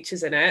dad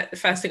features in it, the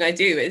first thing I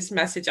do is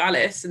message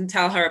Alice and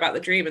tell her about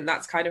the dream, and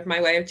that's kind of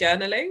my way of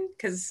journaling,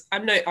 because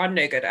I'm no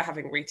good at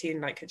having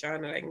routine like a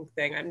journaling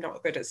thing. I'm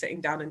not good at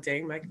sitting down and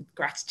doing my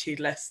gratitude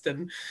list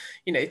and,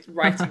 you know,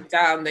 writing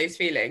down those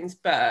feelings,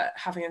 but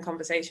having a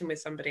conversation with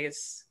somebody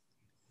is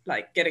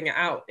like getting it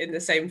out in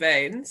the same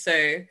vein.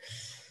 So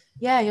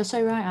yeah, you're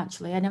so right,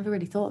 actually. I never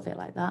really thought of it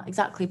like that.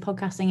 Exactly.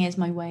 Podcasting is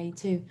my way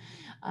to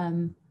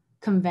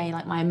convey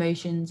like my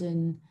emotions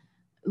and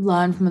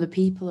learn from other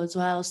people as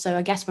well. So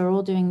I guess we're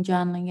all doing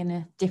journaling in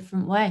a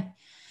different way.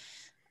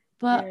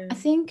 But yeah. I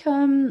think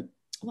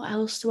what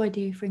else do I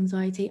do for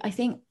anxiety? I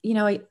think, you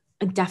know, I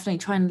definitely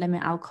try and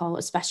limit alcohol,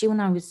 especially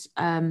when I was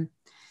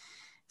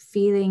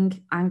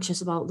feeling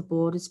anxious about the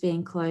borders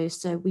being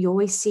closed. So we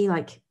always see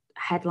like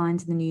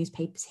headlines in the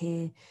newspapers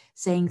here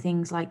saying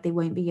things like they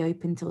won't be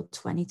open till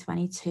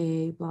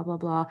 2022, blah blah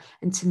blah.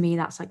 And to me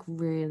that's like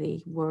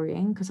really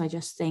worrying, because I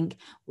just think,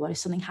 what if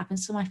something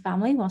happens to my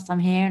family whilst I'm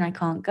here and I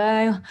can't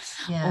go?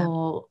 Yeah.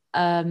 Or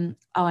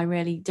I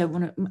really don't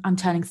want to, I'm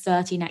turning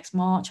 30 next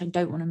March, I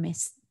don't want to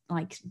miss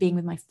like being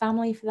with my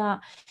family for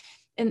that.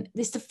 And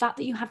it's the fact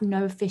that you have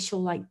no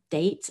official like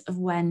date of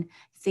when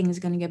things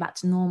are going to go back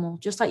to normal,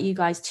 just like you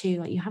guys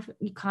too. Like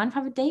you kind of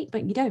have a date,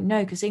 but you don't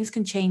know, because things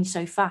can change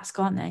so fast,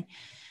 can't they?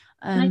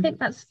 And I think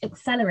that's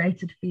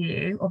accelerated for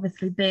you,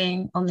 obviously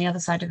being on the other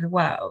side of the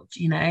world,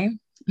 you know.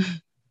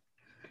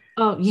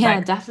 Oh yeah,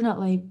 like,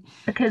 definitely.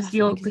 Because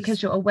you're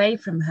away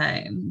from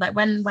home. Like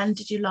when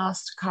did you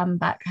last come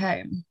back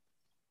home?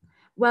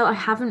 Well, I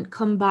haven't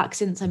come back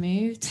since I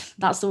moved.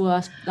 That's the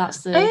worst.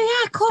 That's the Oh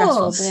yeah, of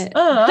course. bit.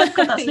 Oh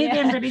God, that's me Yeah.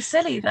 being really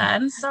silly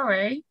then.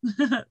 Sorry.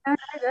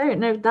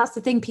 No, that's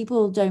the thing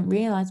people don't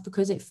realize,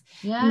 because if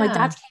my Yeah.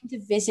 dad came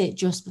to visit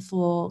just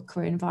before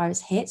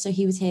coronavirus hit, so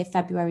he was here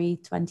February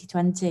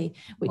 2020,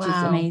 which is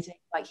Wow. amazing.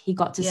 Like, he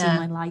got to see Yeah.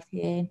 my life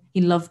here.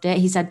 He loved it.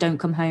 He said, "Don't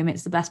come home.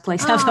 It's the best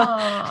place ever."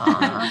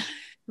 Aw.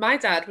 My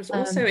dad was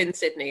also in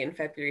Sydney in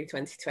February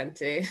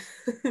 2020.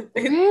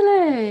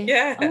 Really?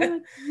 Yeah.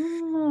 Oh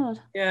my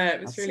God. Yeah,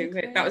 it was That's really so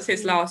weird. That was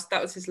his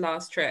crazy.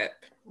 last trip,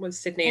 was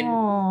Sydney and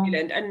Oh, New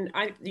Zealand. And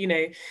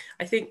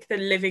I think the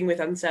living with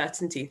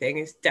uncertainty thing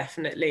is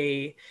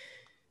definitely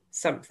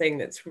something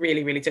that's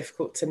really, really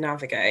difficult to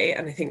navigate.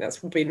 And I think that's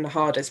been the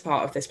hardest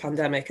part of this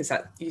pandemic, is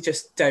that you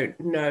just don't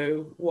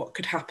know what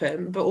could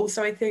happen. But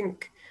also, I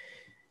think,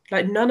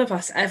 like, none of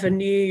us ever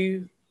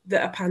knew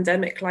that a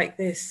pandemic like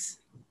this,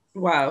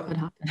 well, could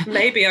happen.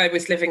 maybe I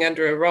was living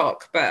under a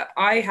rock, but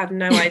I had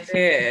no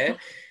idea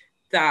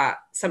that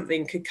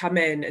something could come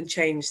in and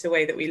change the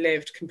way that we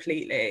lived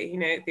completely.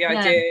 The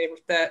idea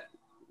that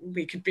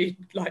we could be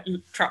like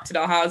trapped in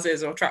our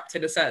houses or trapped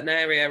in a certain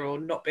area or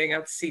not being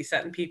able to see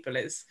certain people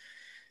is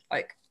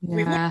like,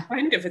 we've all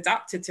kind of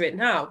adapted to it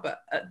now,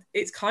 but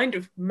it's kind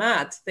of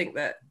mad to think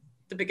that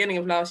the beginning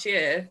of last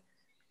year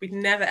we'd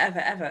never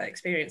ever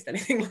experienced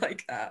anything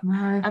like that.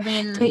 No. I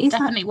mean,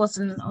 definitely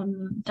wasn't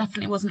on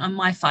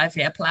my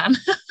 5-year plan.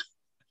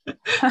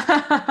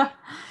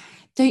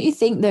 Don't you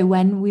think though,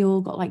 when we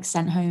all got like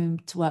sent home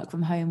to work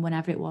from home,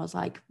 whenever it was,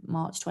 like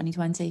March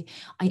 2020,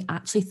 I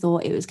actually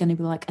thought it was going to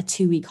be like a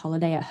 2-week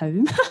holiday at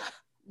home.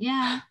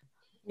 Yeah,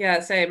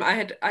 same.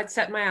 I'd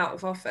set my out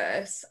of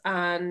office,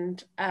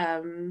 and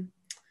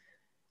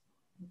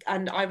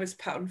I was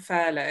put on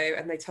furlough,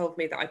 and they told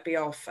me that I'd be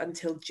off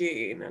until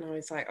June, and I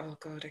was like, oh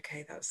God,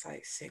 okay, that's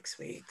like 6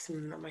 weeks,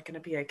 and am I going to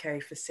be okay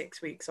for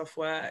 6 weeks off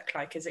work?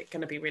 Like, is it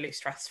going to be really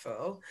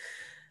stressful?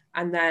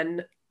 And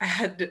then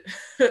I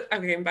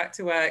came back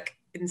to work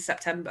in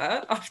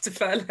September after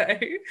furlough,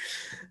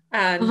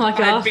 and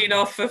I'd been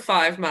off for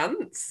 5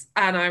 months,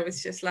 and I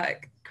was just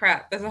like,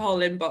 crap, there's a whole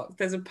inbox,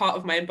 there's a part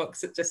of my inbox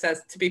that just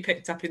says to be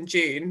picked up in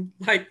June.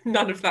 Like,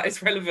 none of that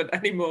is relevant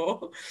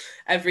anymore.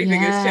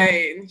 Everything has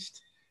changed.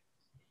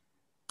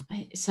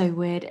 It's so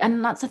weird.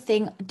 And that's the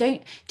thing. Do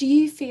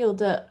you feel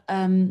that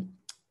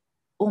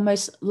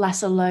almost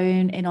less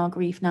alone in our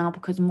grief now,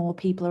 because more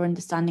people are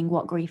understanding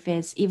what grief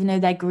is, even though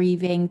they're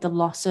grieving the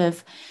loss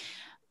of,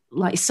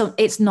 like, so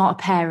it's not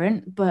a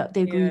parent, but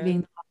they're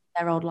grieving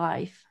their old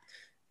life?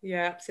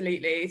 Yeah,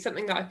 absolutely.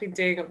 Something that I've been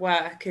doing at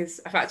work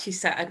is I've actually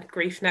set a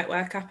grief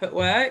network up at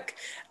work,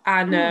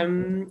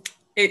 and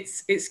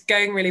it's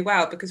going really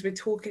well, because we're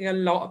talking a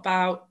lot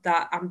about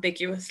that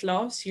ambiguous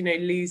loss,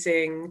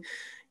 losing,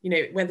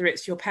 whether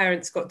it's your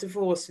parents got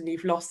divorced and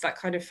you've lost that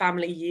kind of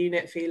family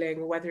unit feeling,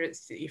 or whether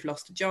it's that you've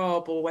lost a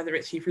job, or whether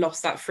it's you've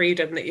lost that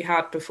freedom that you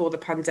had before the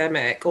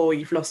pandemic, or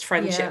you've lost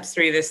friendships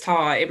through this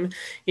time.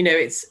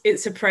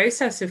 It's a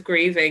process of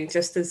grieving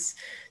just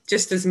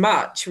as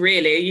much,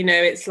 really.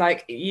 It's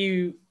like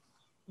you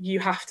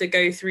have to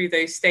go through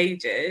those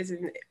stages,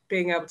 and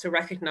being able to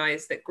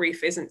recognize that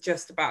grief isn't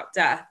just about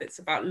death, it's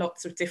about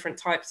lots of different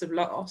types of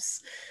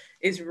loss,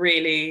 is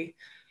really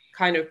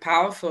kind of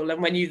powerful.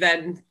 And when you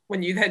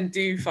then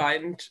do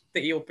find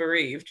that you're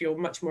bereaved, you're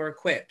much more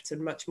equipped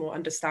and much more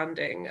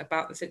understanding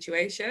about the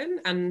situation,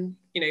 and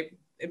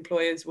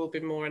employers will be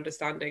more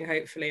understanding,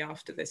 hopefully,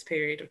 after this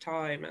period of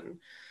time. And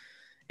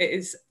it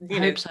is,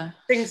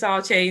 things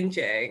are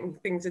changing,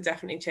 things are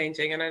definitely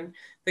changing. And then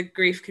the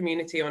grief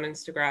community on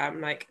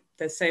Instagram, like,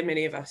 there's so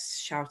many of us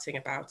shouting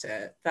about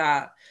it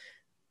that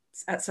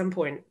at some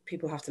point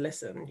people have to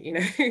listen.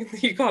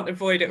 You can't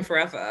avoid it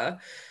forever.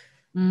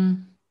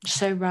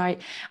 So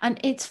right. And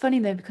it's funny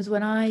though, because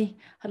when I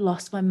had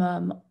lost my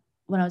mum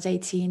when I was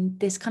 18,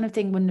 this kind of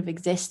thing wouldn't have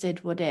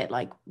existed, would it?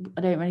 Like,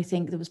 I don't really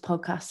think there was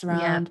podcasts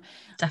around.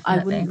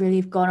 Definitely. I wouldn't really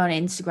have gone on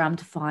Instagram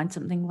to find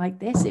something like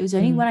this. It was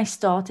only when I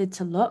started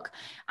to look,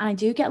 and I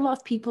do get a lot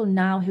of people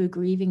now who are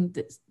grieving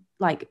that,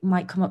 like,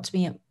 might come up to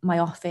me at my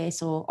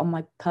office or on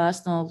my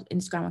personal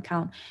Instagram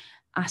account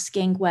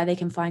asking where they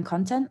can find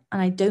content.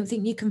 And I don't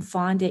think you can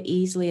find it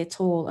easily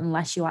at all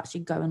unless you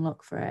actually go and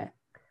look for it.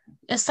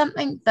 It's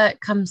something that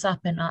comes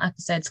up in our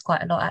episodes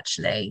quite a lot,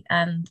 actually.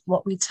 And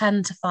what we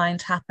tend to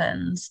find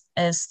happens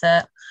is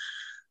that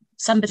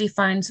somebody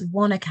finds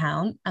one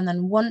account, and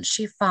then once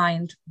you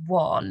find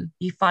one,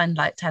 you find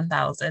like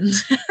 10,000.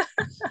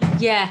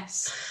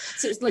 Yes.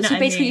 So it's like,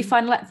 basically you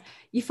find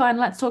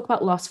let's talk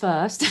about loss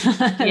first.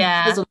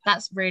 Yeah,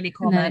 that's really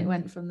common. And then it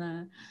went from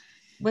there.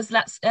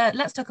 Let's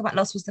talk about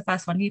loss was the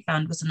first one you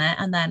found, wasn't it?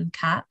 And then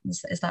Cat,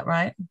 is that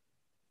right?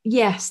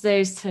 Yes,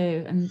 those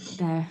two, and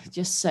they're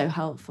just so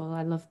helpful.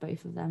 I love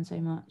both of them so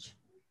much.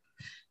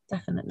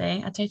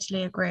 Definitely, I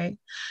totally agree.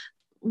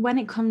 When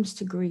it comes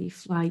to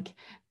grief, like,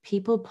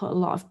 people put a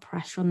lot of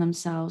pressure on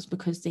themselves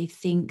because they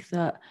think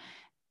that,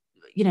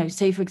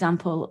 say for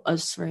example,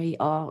 us three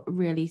are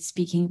really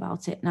speaking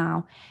about it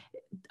now.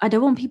 I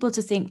don't want people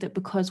to think that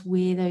because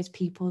we're those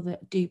people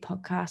that do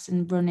podcasts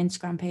and run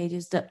Instagram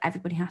pages that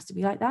everybody has to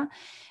be like that.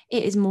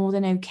 It is more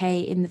than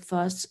okay in the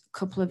first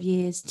couple of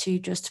years to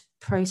just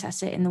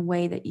process it in the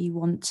way that you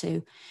want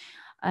to.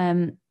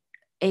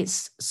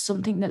 It's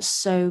something that's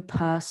so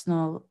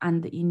personal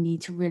and that you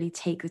need to really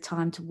take the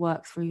time to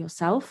work through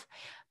yourself.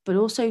 But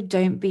also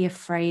don't be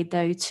afraid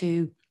though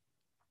to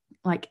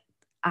like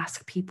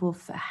ask people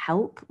for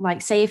help.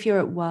 Like say if you're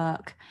at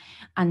work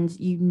and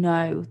you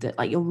know that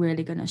like you're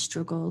really going to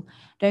struggle,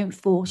 don't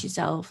force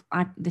yourself.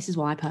 This is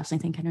why I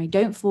personally think, Henry,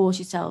 don't force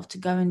yourself to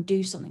go and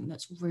do something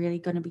that's really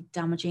going to be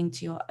damaging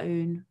to your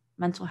own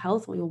mental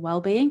health or your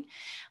well-being.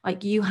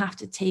 Like you have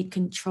to take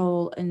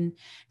control and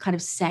kind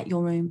of set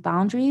your own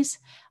boundaries.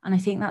 And I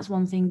think that's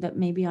one thing that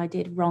maybe I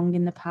did wrong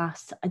in the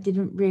past. I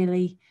didn't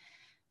really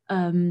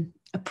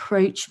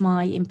approach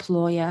my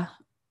employer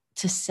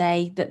to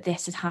say that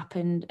this had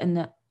happened and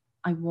that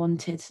I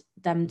wanted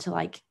them to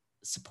like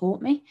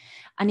support me.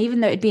 And even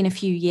though it'd been a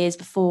few years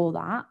before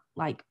that,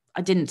 like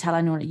I didn't tell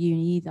anyone at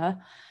uni either,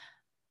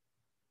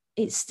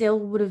 it still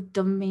would have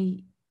done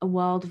me a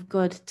world of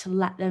good to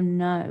let them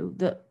know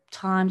that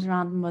times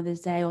around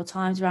Mother's Day or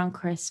times around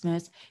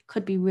Christmas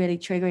could be really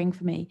triggering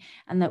for me.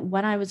 And that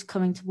when I was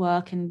coming to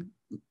work and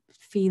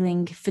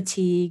feeling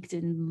fatigued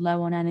and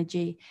low on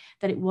energy,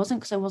 that it wasn't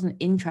because I wasn't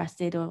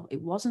interested, or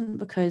it wasn't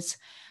because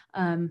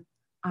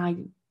I,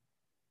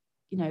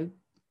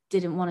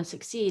 didn't want to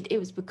succeed. It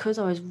was because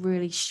I was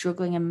really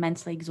struggling and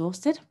mentally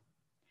exhausted.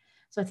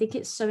 So I think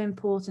it's so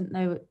important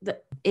though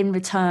that in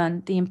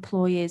return, the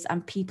employers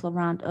and people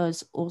around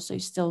us also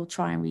still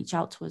try and reach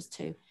out to us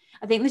too.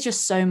 I think there's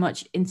just so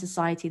much in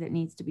society that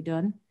needs to be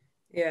done.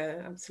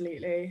 Yeah,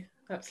 absolutely.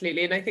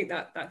 And I think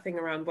that thing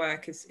around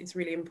work is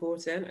really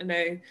important. I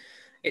know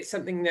it's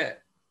something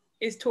that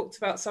is talked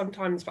about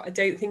sometimes, but I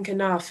don't think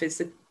enough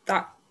is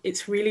that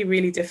it's really,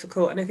 really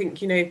difficult. And I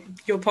think,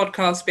 your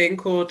podcast being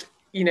called,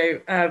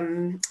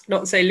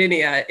 Not So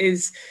Linear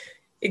is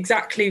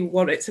exactly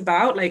what it's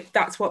about. Like,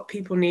 that's what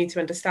people need to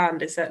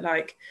understand, is that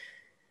like,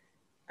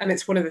 and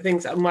it's one of the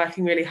things that I'm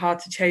working really hard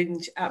to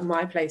change at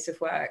my place of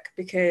work,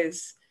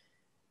 because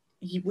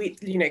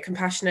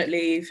compassionate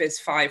leave is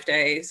 5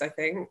 days, I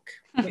think,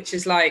 which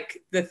is like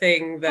the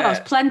thing that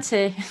that's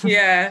plenty.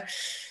 Yeah,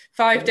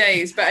 5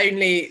 days, but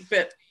only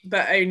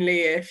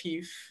if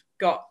you've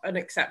got an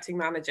accepting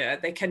manager.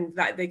 They can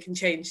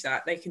change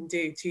that. They can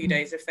do 2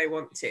 days if they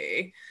want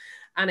to.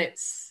 And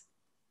it's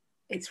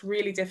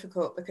really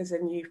difficult, because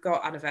then you've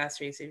got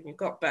anniversaries and you've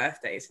got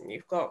birthdays and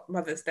you've got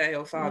Mother's Day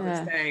or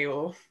Father's Day,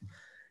 or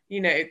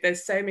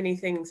there's so many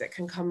things that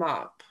can come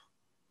up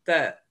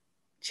that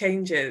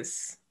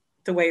changes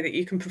the way that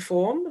you can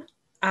perform.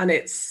 And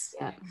it's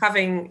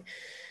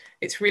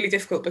really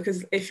difficult,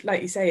 because if,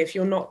 like you say, if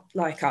you're not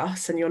like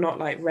us and you're not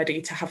like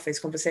ready to have those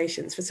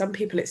conversations, for some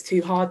people it's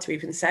too hard to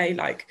even say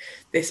like,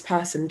 this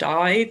person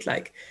died.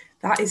 Like,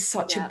 that is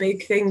such a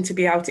big thing to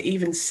be able to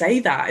even say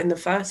that in the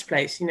first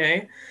place,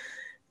 It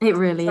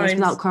really is,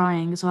 without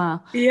crying as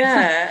well.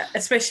 Yeah,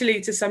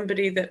 especially to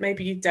somebody that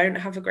maybe you don't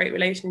have a great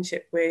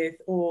relationship with,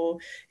 or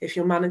if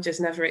your manager's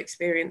never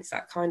experienced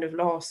that kind of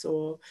loss,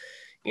 or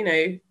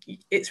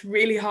it's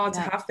really hard to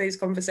have those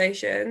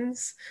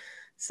conversations.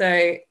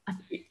 So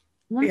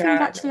one thing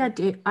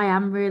actually I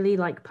am really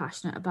like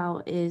passionate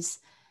about is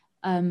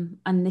and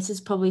this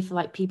is probably for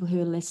like people who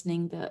are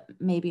listening that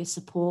maybe are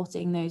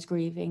supporting those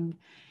grieving.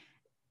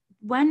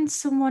 When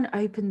someone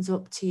opens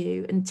up to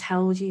you and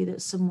tells you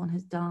that someone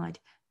has died,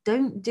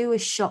 don't do a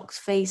shocked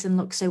face and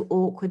look so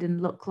awkward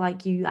and look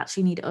like you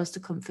actually need us to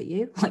comfort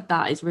you. Like,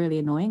 that is really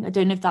annoying. I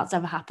don't know if that's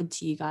ever happened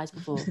to you guys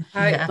before.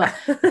 I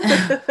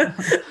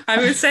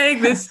was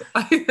saying this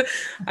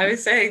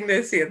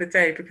the other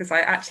day, because I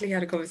actually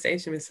had a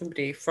conversation with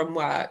somebody from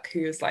work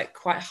who was like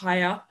quite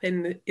high up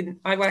in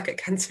I work at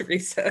Cancer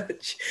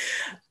Research,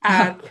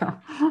 and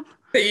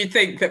that you'd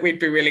think that we'd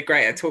be really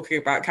great at talking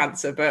about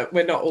cancer, but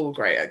we're not all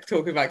great at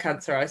talking about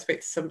cancer. I spoke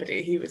to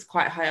somebody who was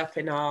quite high up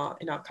in our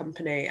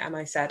company, and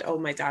I said, oh,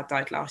 my dad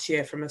died last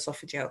year from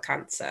esophageal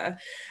cancer.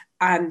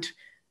 And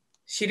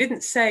she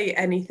didn't say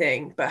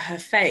anything, but her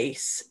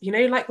face,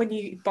 like when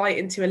you bite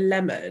into a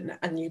lemon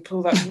and you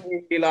pull that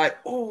really like,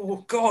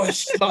 oh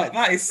gosh, like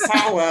that is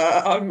sour.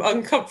 I'm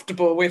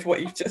uncomfortable with what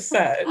you've just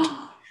said.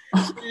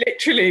 She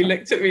literally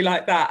looked at me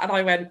like that, and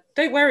I went,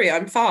 don't worry,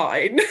 I'm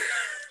fine.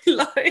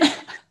 Like,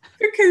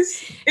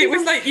 because it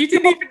was like, you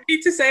didn't even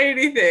need to say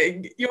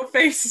anything. Your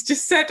face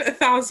just said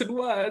 1,000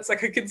 words.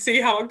 Like, I can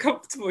see how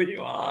uncomfortable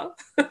you are.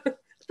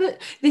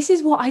 But this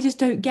is what I just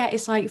don't get.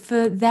 It's like,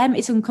 for them,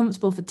 it's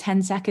uncomfortable for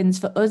 10 seconds.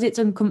 For us, it's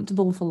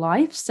uncomfortable for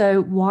life.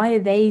 So why are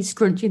they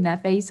scrunching their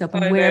face up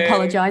and we're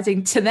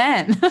apologising to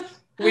them?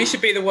 We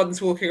should be the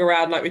ones walking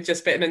around like we've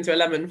just bitten into a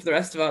lemon for the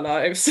rest of our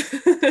lives.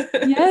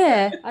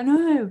 Yeah, I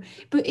know.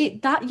 But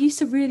that used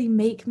to really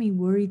make me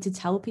worried to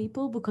tell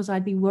people, because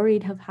I'd be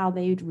worried of how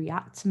they would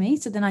react to me.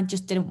 So then I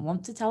just didn't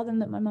want to tell them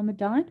that my mum had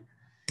died.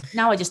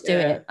 Now I just do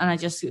it, and I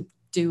just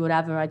do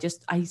whatever. I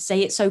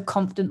say it so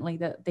confidently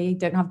that they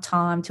don't have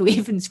time to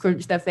even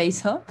scrunch their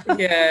face up.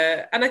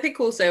 Yeah, and I think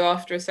also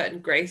after a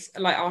certain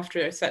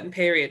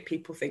period,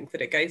 people think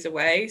that it goes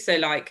away. So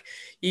like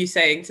you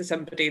saying to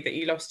somebody that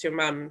you lost your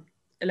mum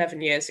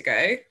 11 years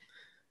ago,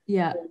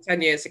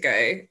 10 years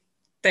ago,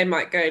 they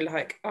might go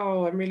like,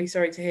 oh, I'm really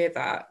sorry to hear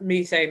that.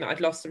 Me saying that I'd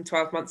lost them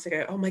 12 months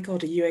ago, oh my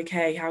God, are you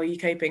okay? How are you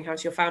coping?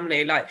 How's your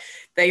family? Like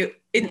they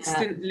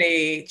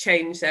instantly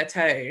change their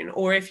tone.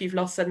 Or if you've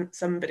lost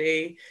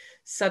somebody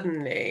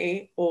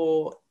suddenly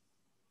or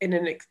in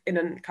a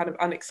kind of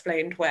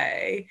unexplained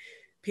way,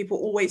 people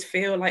always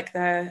feel like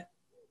they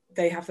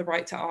have the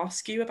right to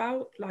ask you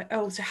about, like,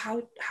 oh, so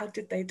how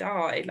did they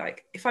die?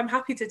 Like, if I'm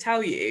happy to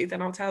tell you,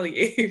 then I'll tell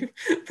you.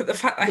 But the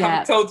fact that I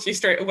haven't told you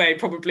straight away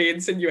probably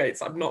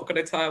insinuates I'm not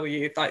going to tell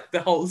you like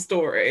the whole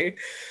story.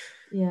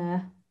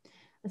 Yeah,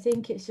 I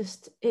think it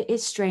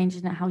is strange,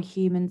 isn't it, how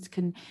humans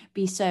can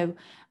be so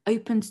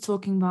open to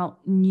talking about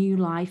new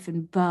life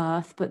and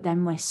birth, but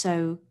then we're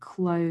so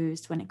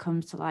closed when it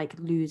comes to like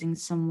losing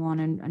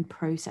someone and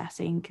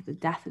processing the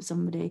death of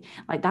somebody.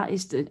 Like that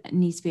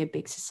needs to be a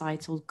big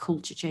societal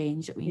culture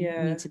change that we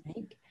need to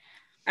make.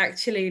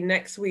 Actually,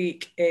 next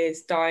week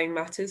is Dying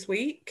Matters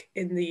Week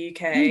in the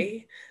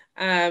UK.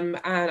 And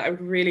I would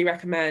really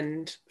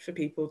recommend for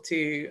people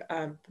to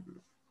kind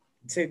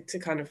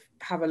of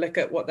have a look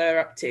at what they're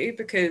up to,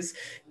 because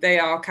they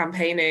are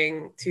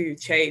campaigning to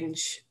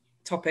change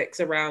topics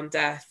around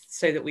death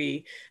so that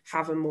we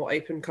have a more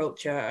open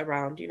culture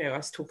around, you know,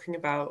 us talking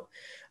about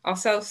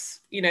ourselves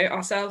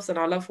and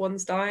our loved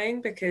ones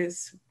dying,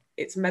 because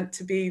it's meant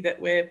to be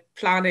that we're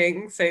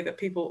planning so that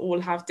people all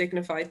have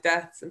dignified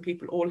deaths and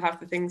people all have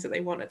the things that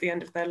they want at the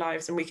end of their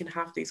lives, and we can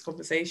have these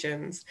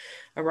conversations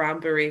around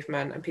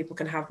bereavement and people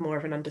can have more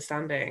of an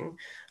understanding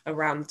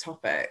around the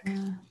topic.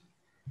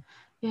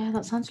 Yeah,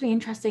 that sounds really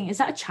interesting. Is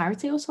that a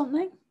charity or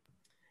something?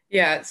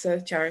 Yeah, it's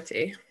a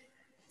charity.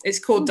 It's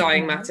called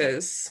Dying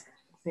Matters.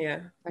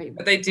 Yeah. Right.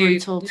 But they do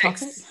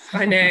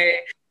I know.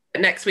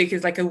 Next week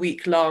is like a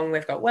week long.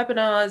 They've got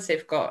webinars,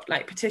 they've got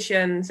like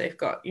petitions, they've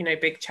got, you know,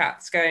 big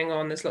chats going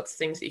on. There's lots of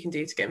things that you can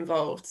do to get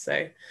involved.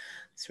 So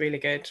it's really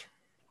good.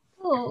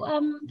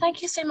 Cool.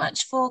 Thank you so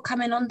much for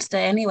coming on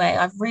today. Anyway,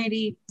 I've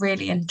really,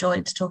 really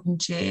enjoyed talking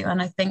to you. And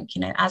I think,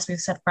 you know, as we've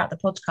said throughout the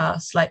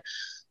podcast, like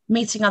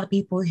meeting other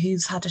people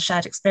who's had a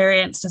shared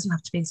experience doesn't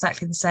have to be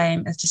exactly the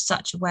same. It's just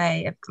such a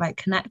way of like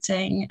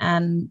connecting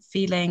and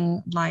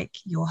feeling like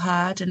you're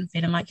heard and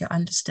feeling like you're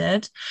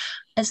understood.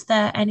 Is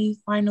there any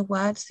final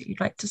words that you'd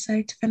like to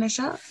say to finish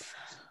up?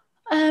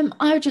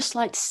 I would just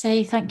like to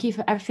say thank you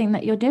for everything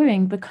that you're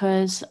doing,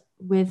 because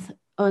with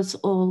us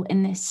all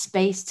in this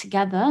space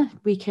together,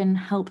 we can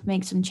help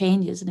make some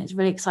changes, and it's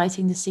really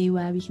exciting to see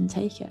where we can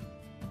take it.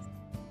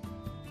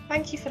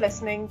 Thank you for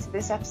listening to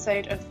this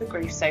episode of the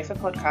Grief Sofa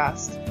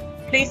podcast.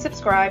 Please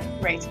subscribe,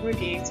 rate and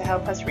review to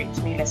help us reach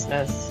new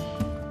listeners.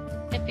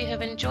 If you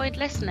have enjoyed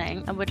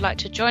listening and would like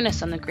to join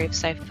us on the Grief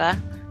Sofa,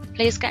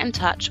 please get in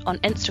touch on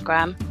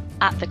Instagram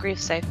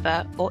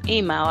 @thegriefsofa or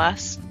email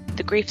us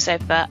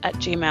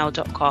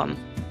thegriefsofa@gmail.com.